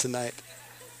little bit tonight.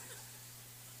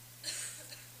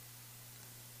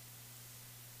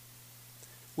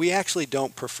 We actually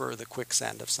don't prefer the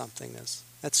quicksand of somethingness.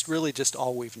 That's really just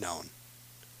all we've known.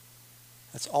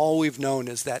 That's all we've known,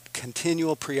 is that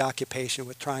continual preoccupation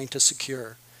with trying to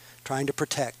secure, trying to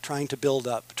protect, trying to build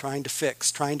up, trying to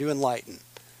fix, trying to enlighten.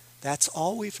 That's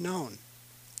all we've known.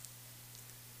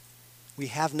 We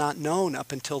have not known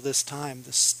up until this time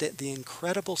the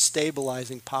incredible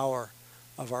stabilizing power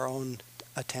of our own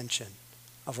attention,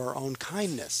 of our own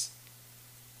kindness.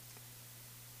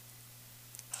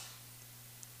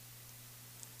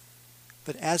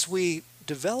 But as we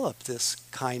develop this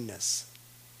kindness,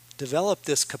 develop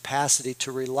this capacity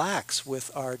to relax with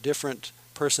our different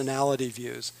personality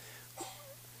views,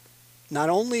 not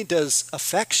only does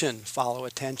affection follow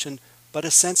attention, but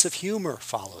a sense of humor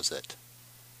follows it.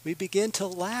 We begin to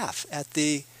laugh at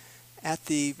the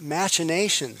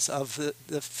machinations of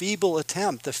the feeble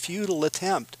attempt, the futile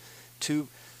attempt to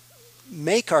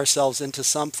make ourselves into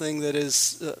something that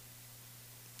is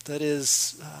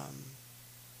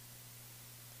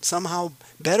somehow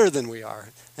better than we are,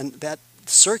 and that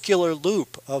circular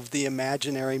loop of the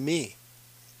imaginary me,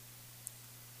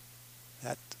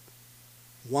 that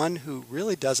one who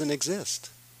really doesn't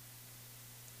exist.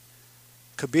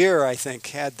 Kabir, I think,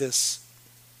 had this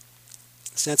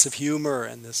sense of humor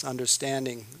and this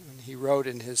understanding. He wrote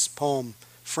in his poem,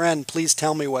 "Friend, please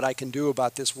tell me what I can do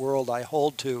about this world I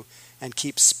hold to and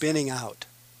keep spinning out.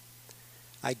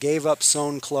 I gave up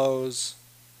sewn clothes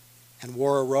and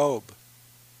wore a robe,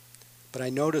 but I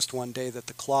noticed one day that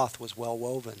the cloth was well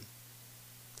woven.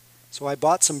 So I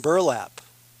bought some burlap,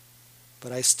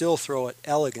 but I still throw it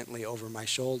elegantly over my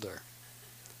shoulder.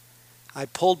 I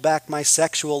pulled back my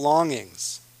sexual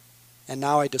longings, and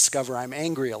now I discover I'm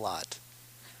angry a lot.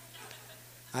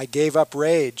 I gave up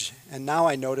rage, and now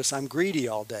I notice I'm greedy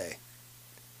all day.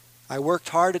 I worked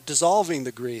hard at dissolving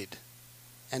the greed,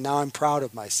 and now I'm proud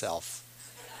of myself."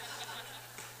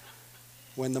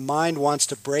 When the mind wants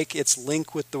to break its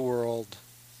link with the world,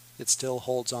 it still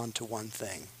holds on to one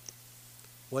thing.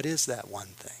 What is that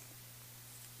one thing?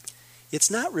 It's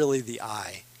not really the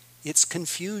I. It's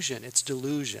confusion. It's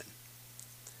delusion.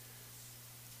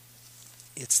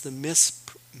 It's the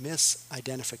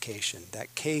misidentification.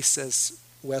 That case, as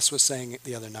Wes was saying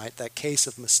the other night, that case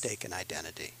of mistaken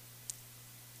identity.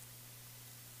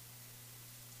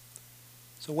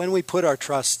 So when we put our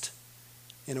trust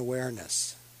in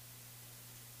awareness,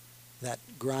 that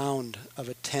ground of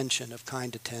attention, of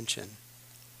kind attention,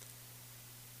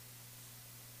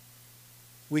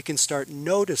 we can start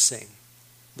noticing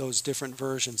those different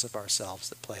versions of ourselves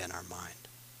that play in our mind.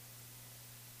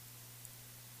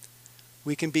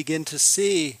 We can begin to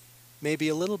see maybe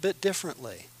a little bit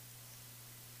differently.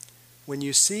 when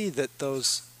you see that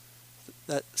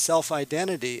that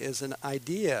self-identity is an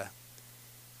idea,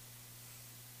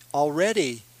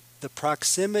 already the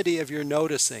proximity of your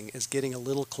noticing is getting a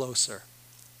little closer.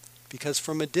 Because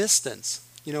from a distance,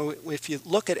 if you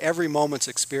look at every moment's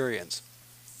experience,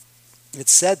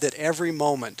 it's said that every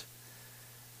moment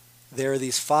there are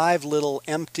these 5 little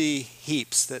empty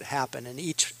heaps that happen in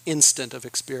each instant of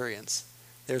experience.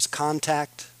 There's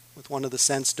contact with one of the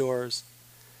sense doors.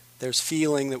 There's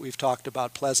feeling that we've talked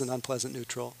about, pleasant, unpleasant,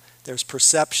 neutral. There's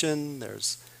perception,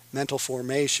 there's mental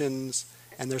formations,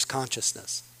 and there's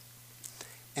consciousness.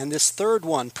 And this third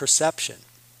one, perception,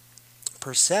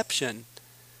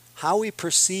 how we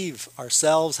perceive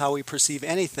ourselves, how we perceive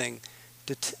anything,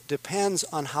 depends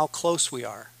on how close we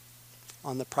are,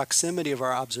 on the proximity of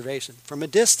our observation. From a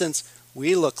distance,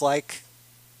 we look like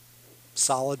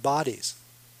solid bodies.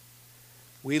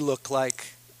 We look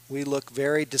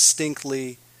very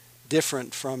distinctly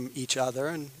different from each other,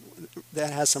 and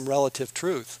that has some relative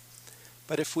truth.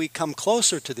 But if we come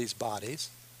closer to these bodies,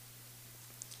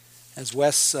 as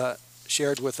Wes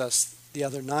shared with us the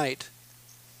other night,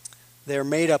 they're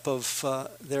made up of,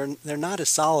 they're not as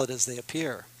solid as they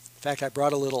appear. In fact, I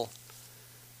brought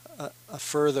a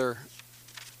further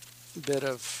bit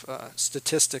of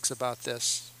statistics about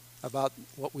this, about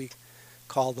what we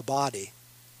call the body,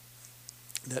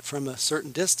 that from a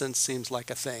certain distance seems like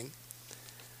a thing.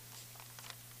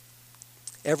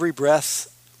 Every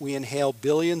breath we inhale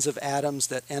billions of atoms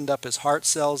that end up as heart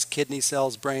cells, kidney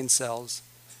cells, brain cells.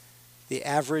 The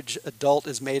average adult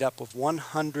is made up of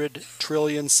 100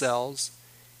 trillion cells.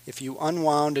 If you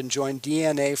unwound and joined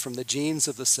DNA from the genes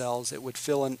of the cells, it would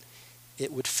fill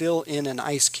in an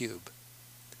ice cube.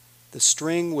 The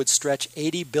string would stretch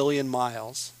 80 billion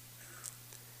miles.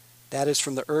 That is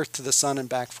from the Earth to the Sun and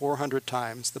back 400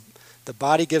 times. The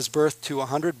body gives birth to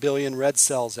 100 billion red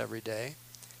cells every day.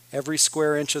 Every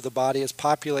square inch of the body is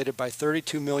populated by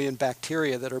 32 million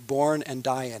bacteria that are born and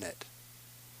die in it.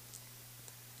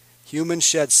 Humans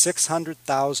shed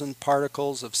 600,000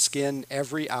 particles of skin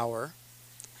every hour.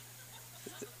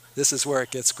 This is where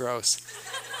it gets gross.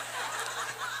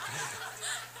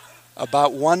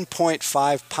 About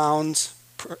 1.5 pounds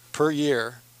per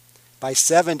year. By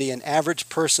 70, an average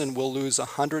person will lose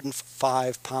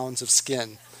 105 pounds of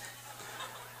skin.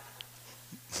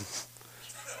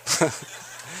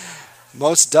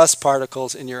 Most dust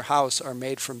particles in your house are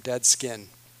made from dead skin.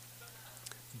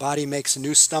 Body makes a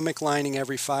new stomach lining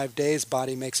every 5 days.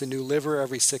 Body makes a new liver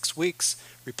every 6 weeks.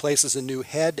 Replaces a new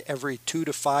head every 2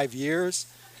 to 5 years.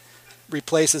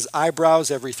 Replaces eyebrows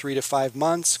every 3 to 5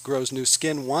 months. Grows new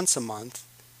skin once a month.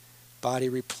 Body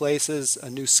replaces a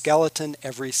new skeleton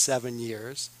every 7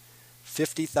 years.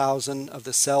 50,000 of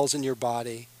the cells in your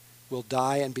body will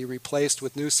die and be replaced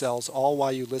with new cells, all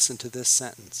while you listen to this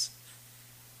sentence.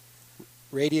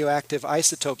 Radioactive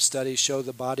isotope studies show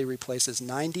the body replaces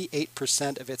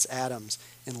 98% of its atoms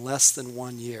in less than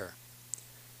 1 year.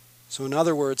 So in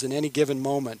other words, in any given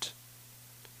moment,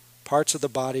 parts of the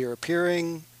body are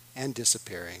appearing and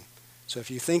disappearing. So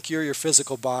if you think you're your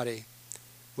physical body,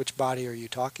 which body are you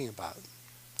talking about?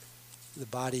 The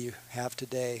body you have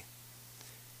today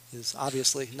is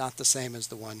obviously not the same as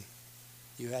the one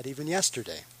you had even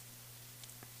yesterday.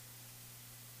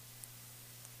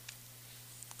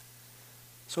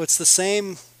 So it's the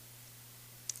same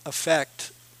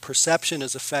effect. Perception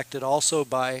is affected also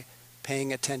by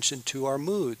paying attention to our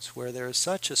moods, where there is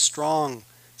such a strong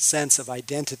sense of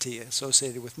identity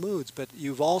associated with moods. But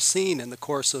you've all seen in the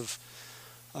course of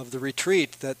the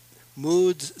retreat that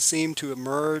moods seem to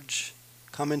emerge,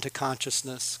 come into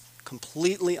consciousness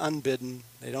completely unbidden.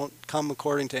 They don't come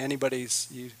according to anybody's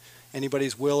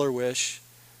will or wish.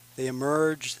 They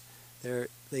emerge.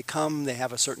 They come, they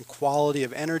have a certain quality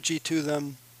of energy to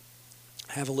them,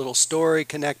 have a little story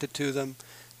connected to them.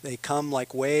 They come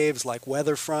like waves, like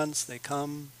weather fronts. They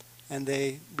come and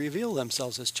they reveal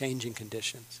themselves as changing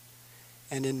conditions.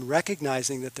 And in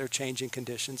recognizing that they're changing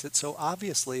conditions, it's so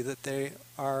obviously that they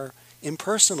are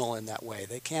impersonal in that way.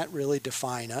 They can't really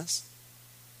define us.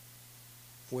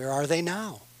 Where are they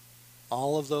now?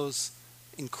 All of those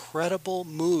incredible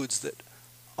moods that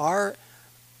are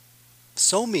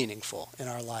so meaningful in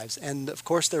our lives. And of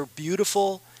course they're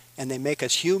beautiful, and they make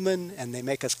us human, and they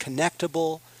make us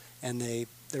connectable, and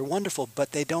they're wonderful,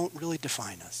 but they don't really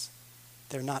define us.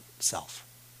 They're not self.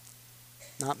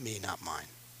 Not me, not mine.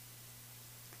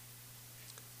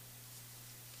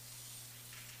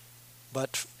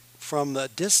 But from the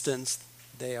distance,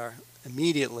 they are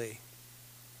immediately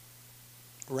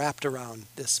wrapped around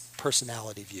this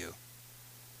personality view.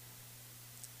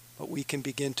 But we can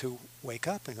begin to wake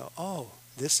up and go, oh,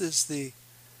 this is the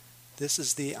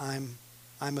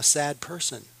I'm a sad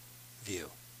person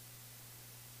view.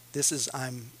 This is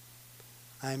I'm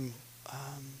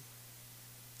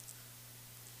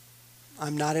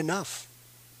not enough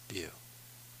view.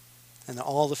 And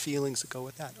all the feelings that go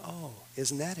with that. Oh,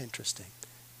 isn't that interesting?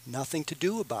 Nothing to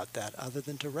do about that other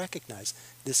than to recognize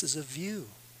this is a view.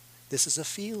 This is a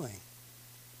feeling.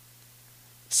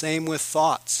 Same with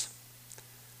thoughts.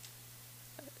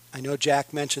 I know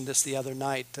Jack mentioned this the other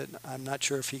night, that I'm not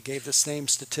sure if he gave the same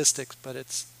statistics, but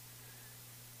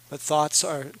thoughts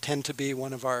tend to be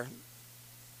one of our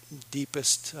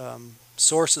deepest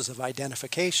sources of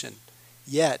identification.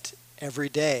 Yet, every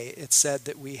day it's said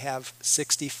that we have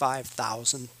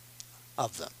 65,000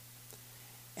 of them,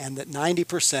 and that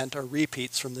 90% are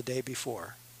repeats from the day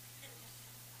before.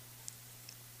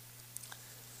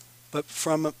 But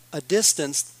from a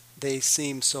distance, they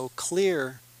seem so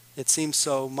clear, it seems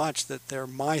so much that they're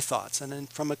my thoughts. And then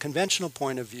from a conventional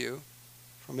point of view,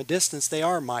 from a distance, they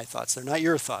are my thoughts. They're not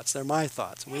your thoughts, they're my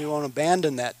thoughts. And we won't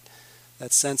abandon that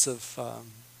sense of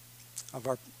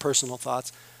our personal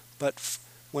thoughts. But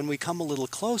when we come a little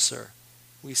closer,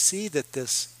 we see that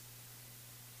this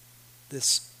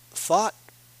thought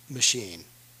machine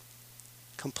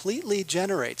completely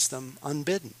generates them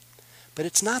unbidden. But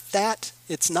it's not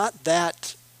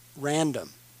that random.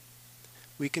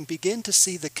 We can begin to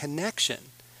see the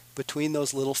connection between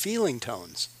those little feeling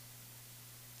tones.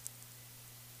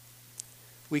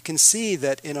 We can see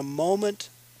that in a moment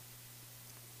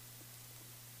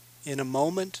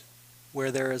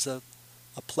where there is a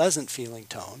pleasant feeling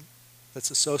tone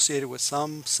that's associated with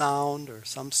some sound or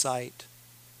some sight.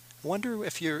 I wonder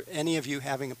if any of you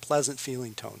having a pleasant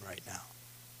feeling tone right now.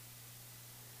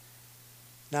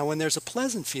 Now, when there's a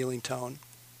pleasant feeling tone,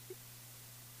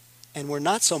 and we're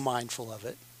not so mindful of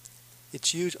it,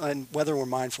 and whether we're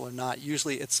mindful or not,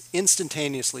 usually it's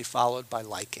instantaneously followed by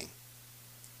liking.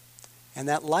 And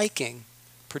that liking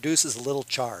produces a little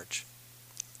charge.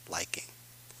 Liking.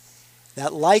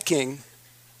 That liking,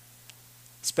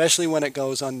 especially when it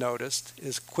goes unnoticed,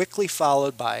 is quickly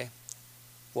followed by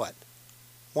what?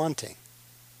 Wanting.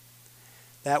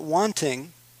 That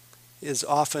wanting is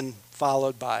often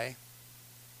followed by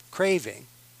craving.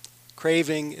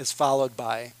 Craving is followed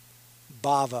by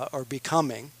bhava, or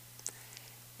becoming.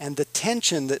 And the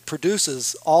tension that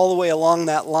produces all the way along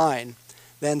that line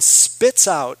then spits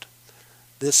out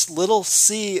this little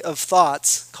sea of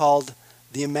thoughts called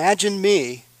the imagined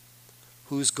me,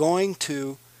 who's got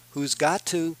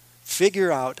to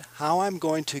figure out how I'm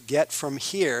going to get from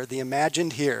here, the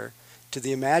imagined here, to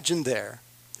the imagined there.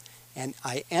 And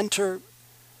I enter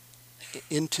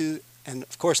into, and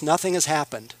of course nothing has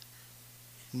happened.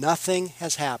 Nothing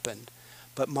has happened,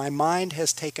 but my mind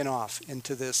has taken off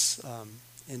into this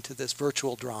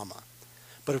virtual drama.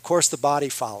 But of course the body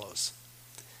follows.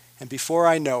 And before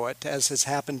I know it, as has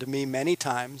happened to me many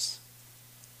times,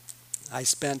 I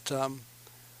spent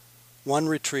one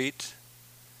retreat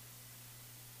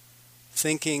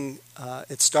thinking,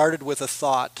 it started with a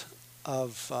thought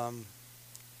of,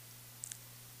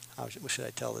 how should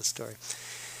I tell this story?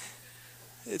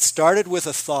 It started with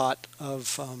a thought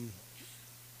of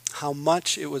how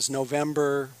much it was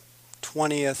November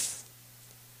 20th,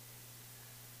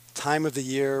 time of the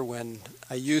year when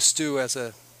I used to, as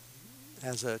a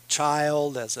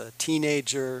child, as a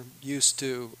teenager, used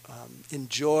to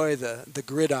enjoy the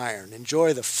gridiron,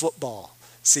 enjoy the football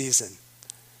season.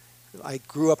 I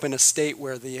grew up in a state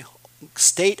where the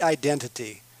state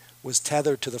identity was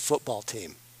tethered to the football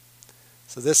team.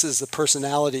 So this is the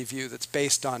personality view that's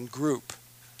based on group.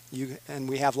 And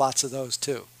we have lots of those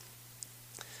too.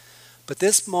 But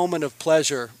this moment of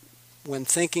pleasure, when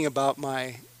thinking about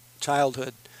my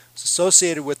childhood, is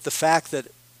associated with the fact that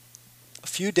a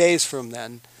few days from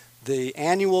then, the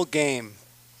annual game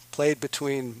played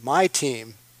between my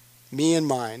team, me and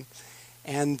mine,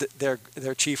 and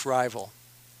their chief rival.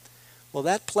 Well,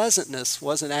 that pleasantness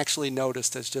wasn't actually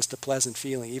noticed as just a pleasant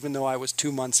feeling, even though I was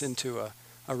 2 months into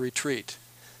a retreat.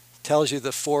 It tells you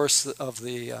the force of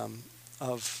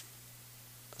of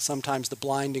sometimes the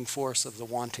blinding force of the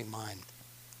wanting mind.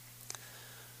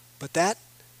 But that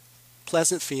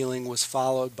pleasant feeling was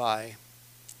followed by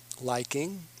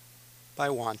liking, by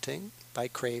wanting, by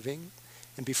craving,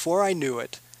 and before I knew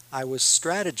it, I was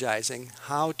strategizing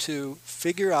how to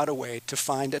figure out a way to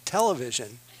find a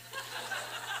television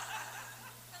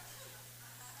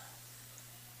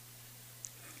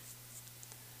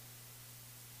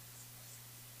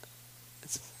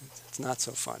it's not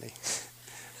so funny.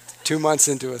 2 months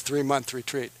into a 3-month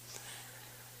retreat.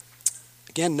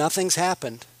 Again, nothing's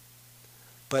happened,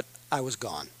 but I was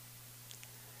gone.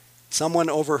 Someone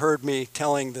overheard me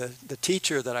telling the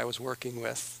teacher that I was working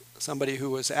with somebody who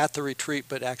was at the retreat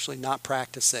but actually not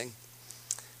practicing,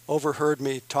 overheard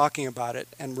me talking about it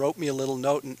and wrote me a little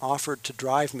note and offered to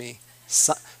drive me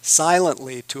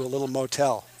silently to a little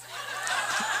motel.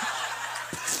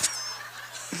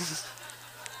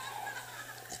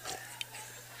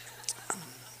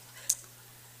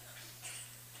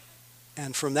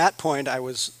 And from that point, I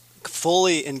was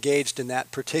fully engaged in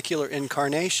that particular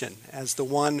incarnation as the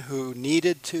one who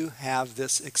needed to have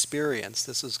this experience.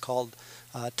 This is called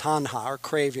tanha, or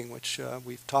craving, which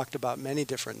we've talked about many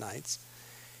different nights.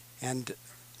 And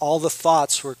all the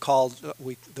thoughts were called,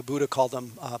 the Buddha called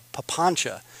them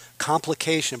papancha,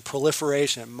 complication,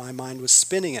 proliferation. My mind was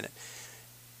spinning in it.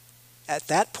 At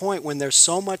that point, when there's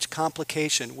so much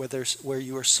complication, where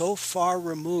you are so far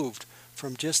removed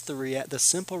from just the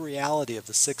simple reality of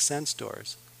the six sense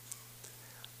doors,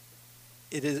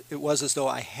 it was as though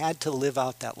I had to live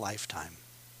out that lifetime.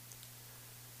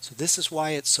 So this is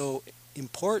why it's so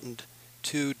important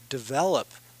to develop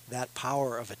that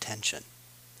power of attention.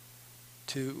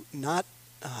 To not,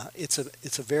 it's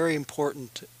a very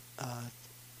important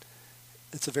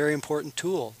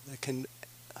tool that can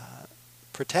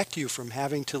protect you from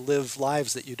having to live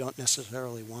lives that you don't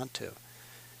necessarily want to.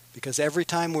 Because every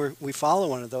time we follow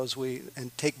one of those,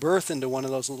 and take birth into one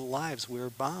of those little lives, we're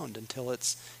bound until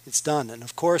it's done. And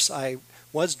of course, I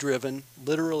was driven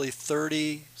literally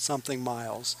 30-something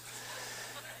miles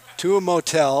to a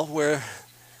motel where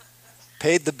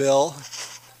paid the bill,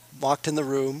 walked in the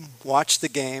room, watched the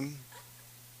game.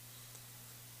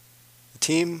 The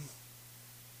team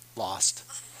lost.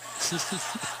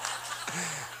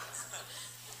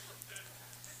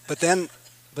 But then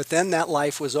that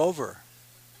life was over.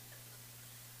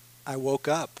 I woke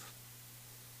up.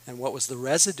 And what was the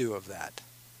residue of that?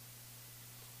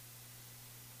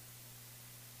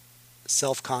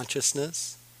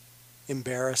 Self-consciousness,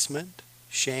 embarrassment,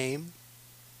 shame,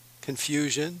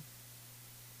 confusion.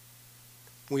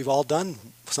 We've all done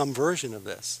some version of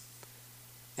this.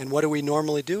 And what do we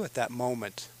normally do at that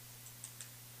moment?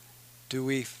 Do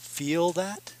we feel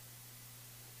that?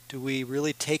 Do we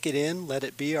really take it in, let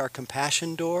it be our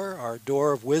compassion door, our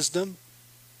door of wisdom?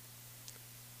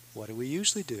 What do we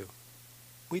usually do?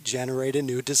 We generate a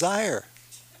new desire.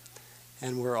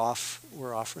 And we're off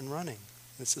and running.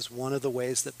 This is one of the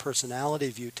ways that personality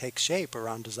view takes shape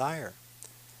around desire.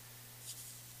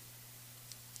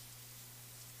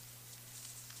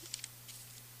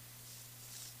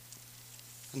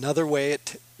 Another way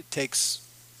it takes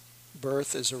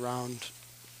birth is around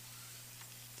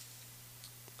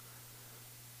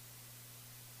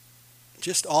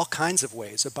just all kinds of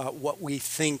ways about what we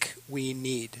think we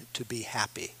need to be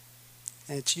happy.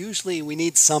 And it's usually we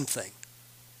need something.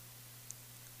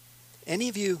 Any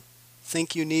of you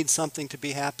think you need something to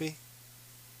be happy?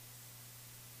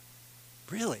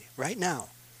 Really, right now?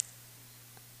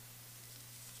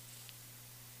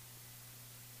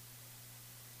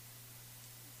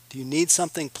 Do you need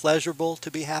something pleasurable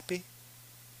to be happy?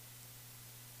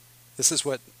 This is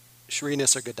what Sri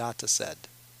Nisargadatta said.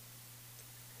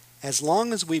 As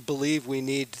long as we believe we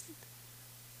need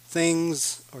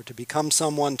things or to become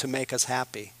someone to make us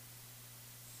happy,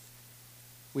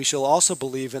 we shall also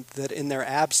believe that in their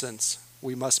absence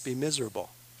we must be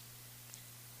miserable.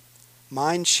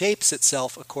 Mind shapes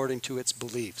itself according to its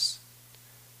beliefs.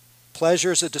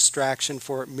 Pleasure is a distraction,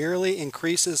 for it merely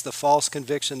increases the false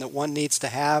conviction that one needs to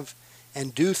have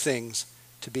and do things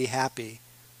to be happy,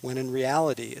 when in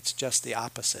reality it's just the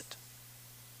opposite.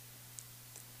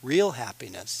 Real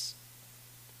happiness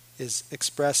is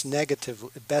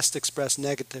best expressed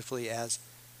negatively as,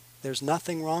 there's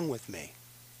nothing wrong with me.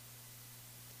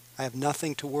 I have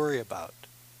nothing to worry about.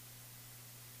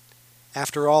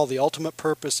 After all, the ultimate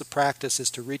purpose of practice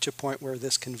is to reach a point where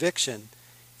this conviction,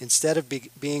 instead of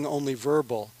being only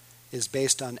verbal, is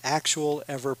based on actual,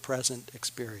 ever-present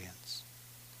experience.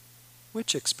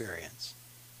 Which experience?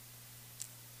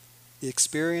 The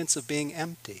experience of being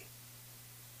empty,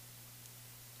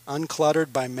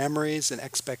 uncluttered by memories and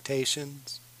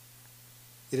expectations.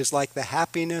 It is like the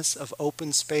happiness of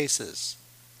open spaces,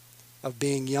 of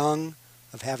being young,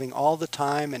 of having all the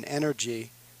time and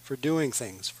energy for doing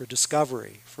things, for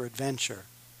discovery, for adventure.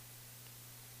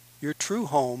 Your true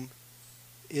home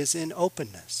is in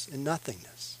openness, in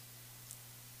nothingness,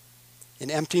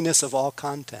 in emptiness of all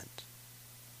content.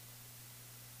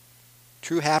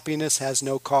 True happiness has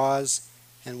no cause,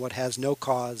 and what has no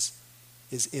cause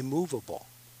is immovable.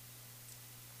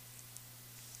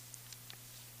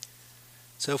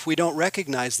 So if we don't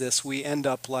recognize this, we end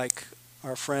up like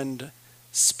our friend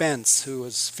Spence, who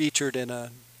was featured in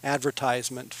an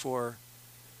advertisement for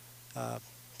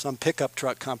some pickup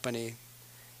truck company.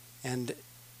 And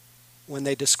when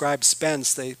they described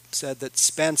Spence, they said that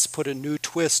Spence put a new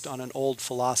twist on an old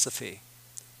philosophy.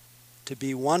 To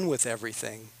be one with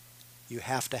everything, you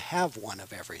have to have one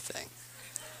of everything.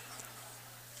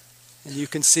 And you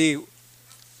can see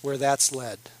where that's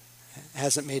led. It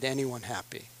hasn't made anyone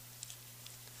happy.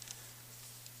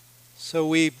 So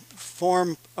we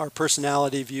form our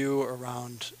personality view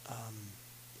around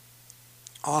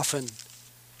often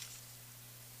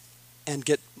and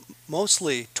get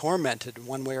mostly tormented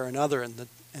one way or another. And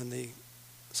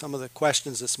some of the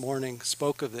questions this morning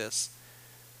spoke of this.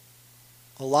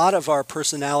 A lot of our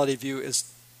personality view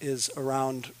is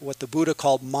around what the Buddha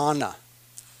called mana,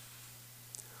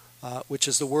 which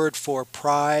is the word for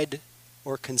pride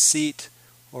or conceit,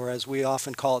 or as we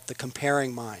often call it, the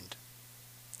comparing mind.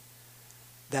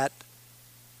 That,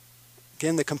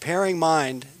 again, the comparing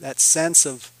mind, that sense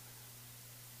of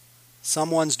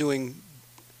someone's doing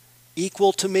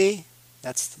equal to me,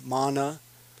 that's mana.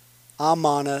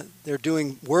 Amana, they're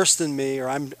doing worse than me, or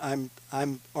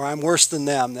I'm worse than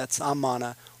them, that's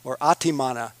amana. Or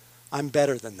atimana, I'm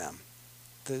better than them.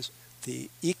 The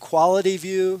equality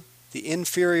view, the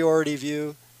inferiority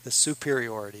view, the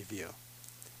superiority view.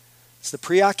 It's the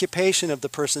preoccupation of the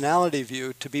personality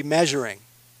view to be measuring.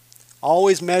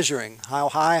 Always measuring how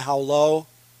high, how low,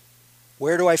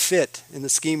 where do I fit in the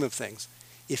scheme of things.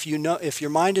 If your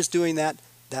mind is doing that,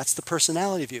 that's the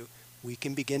personality view. We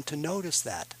can begin to notice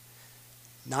that.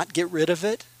 Not get rid of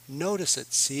it, notice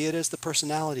it. See it as the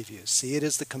personality view. See it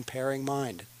as the comparing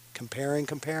mind. Comparing.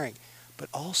 But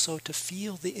also to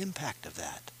feel the impact of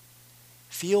that.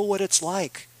 Feel what it's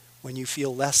like when you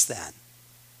feel less than.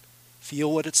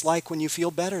 Feel what it's like when you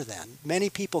feel better than. Many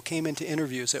people came into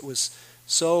interviews. It was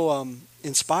so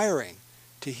inspiring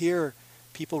to hear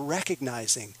people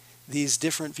recognizing these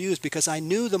different views, because I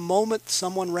knew the moment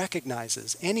someone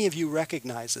recognizes, any of you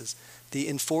recognizes the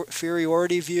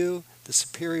inferiority view, the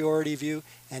superiority view,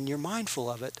 and you're mindful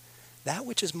of it, that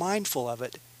which is mindful of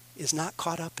it is not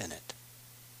caught up in it.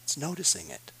 It's noticing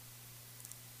it.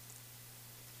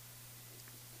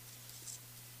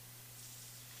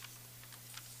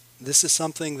 This is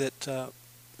something that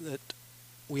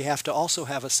we have to also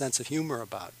have a sense of humor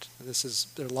about.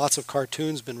 There are lots of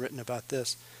cartoons been written about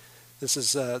this. This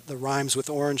is the Rhymes with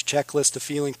Orange checklist of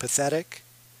feeling pathetic.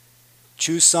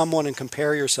 Choose someone and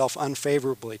compare yourself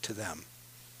unfavorably to them.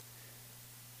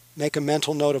 Make a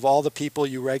mental note of all the people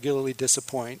you regularly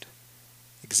disappoint.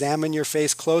 Examine your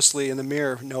face closely in the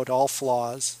mirror. Note all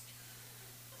flaws.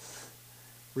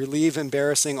 Relieve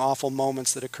embarrassing, awful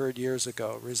moments that occurred years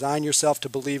ago. Resign yourself to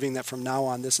believing that from now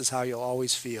on this is how you'll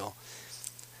always feel.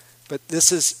 But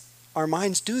our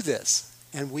minds do this,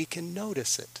 and we can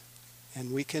notice it.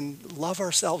 And we can love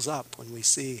ourselves up when we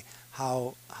see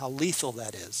how lethal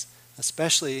that is.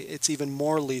 Especially, it's even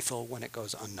more lethal when it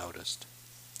goes unnoticed.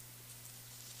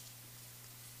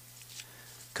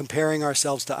 Comparing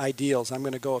ourselves to ideals. I'm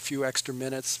going to go a few extra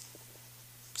minutes.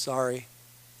 Sorry.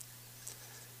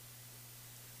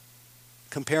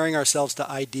 Comparing ourselves to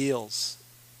ideals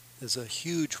is a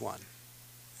huge one.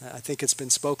 I think it's been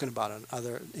spoken about on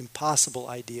other impossible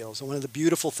ideals. And one of the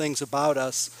beautiful things about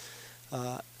us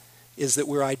is that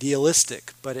we're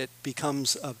idealistic, but it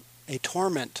becomes a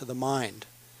torment to the mind.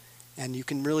 And you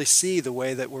can really see the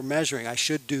way that we're measuring. I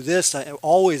should do this.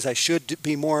 I should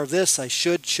be more of this. I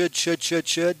should.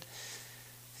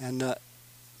 And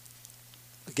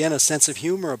again, a sense of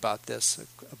humor about this.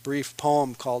 A brief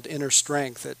poem called Inner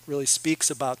Strength that really speaks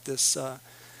about this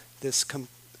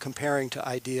comparing to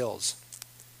ideals.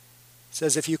 It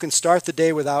says, if you can start the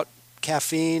day without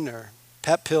caffeine or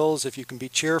pep pills, if you can be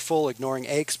cheerful, ignoring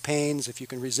aches, pains, if you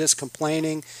can resist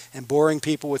complaining and boring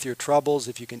people with your troubles,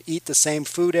 if you can eat the same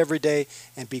food every day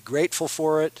and be grateful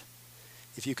for it,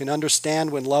 if you can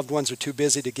understand when loved ones are too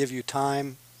busy to give you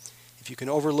time, if you can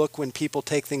overlook when people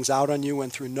take things out on you when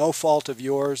through no fault of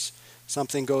yours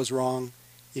something goes wrong,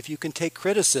 if you can take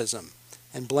criticism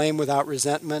and blame without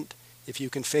resentment, if you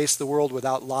can face the world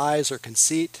without lies or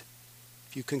conceit,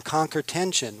 if you can conquer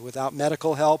tension without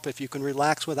medical help, if you can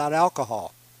relax without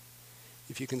alcohol,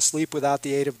 if you can sleep without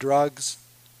the aid of drugs,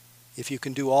 if you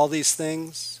can do all these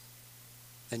things,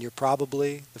 then you're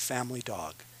probably the family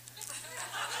dog.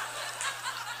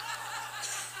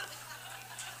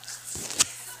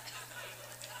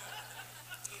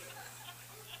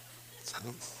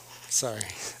 Sorry,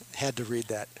 had to read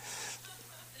that.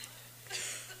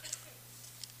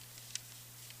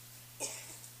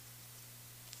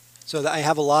 So I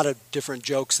have a lot of different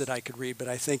jokes that I could read, but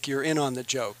I think you're in on the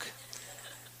joke.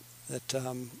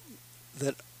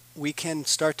 That we can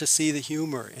start to see the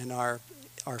humor in our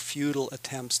futile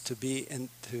attempts to be and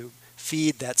to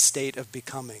feed that state of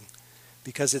becoming.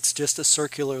 because it's just a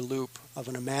circular loop of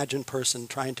an imagined person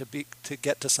trying to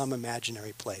get to some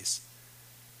imaginary place.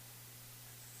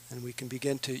 And we can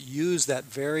begin to use that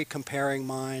very comparing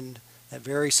mind, that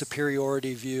very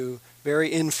superiority view,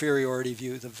 very inferiority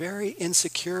view, the very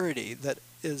insecurity that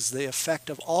is the effect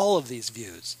of all of these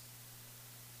views.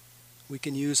 We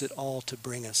can use it all to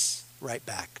bring us right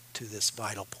back to this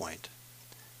vital point,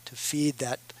 to feed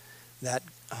that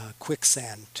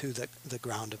quicksand to the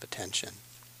ground of attention,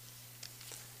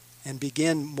 and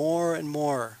begin more and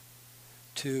more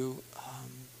to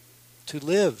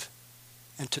live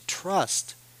and to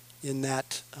trust in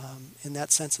that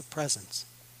sense of presence,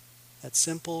 that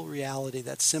simple reality,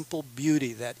 that simple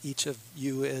beauty that each of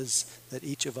you is, that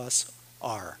each of us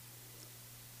are.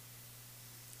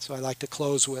 So I like to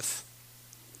close with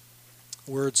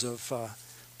words of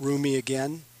Rumi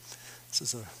again. This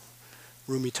is a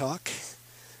Rumi talk.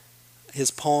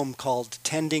 His poem called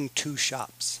Tending Two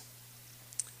Shops.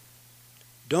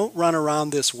 Don't run around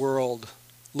this world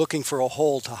looking for a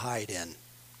hole to hide in.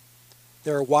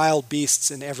 There are wild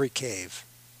beasts in every cave.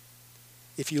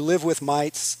 If you live with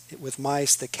mice,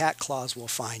 the cat claws will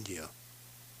find you.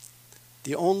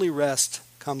 The only rest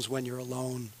comes when you're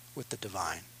alone with the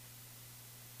divine.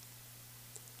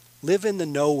 Live in the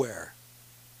nowhere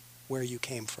where you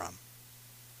came from,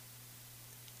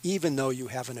 even though you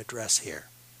have an address here.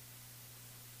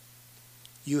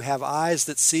 You have eyes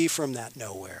that see from that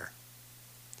nowhere,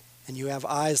 and you have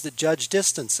eyes that judge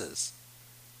distances,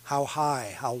 how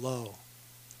high, how low.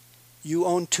 You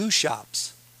own two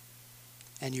shops,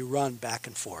 and you run back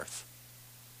and forth.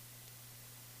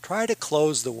 Try to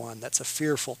close the one that's a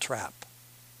fearful trap,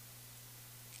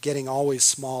 getting always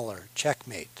smaller,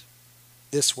 checkmate.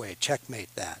 This way,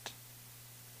 checkmate that.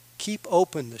 Keep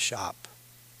open the shop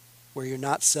where you're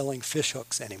not selling fish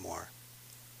hooks anymore.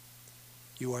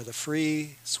 You are the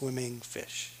free swimming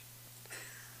fish.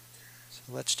 So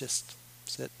let's just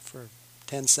sit for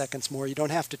 10 seconds more. You don't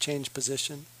have to change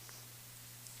position.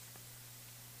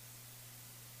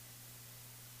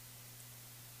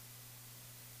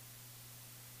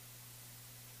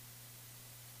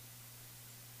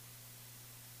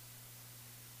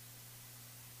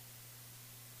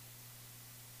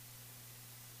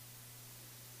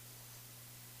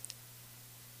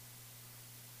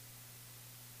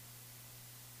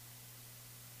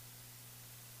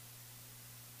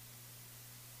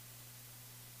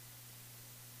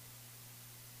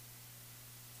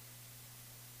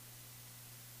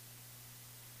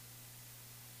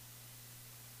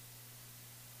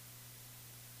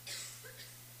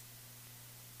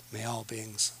 May all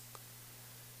beings,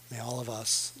 may all of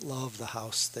us love the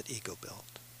house that ego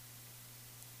built.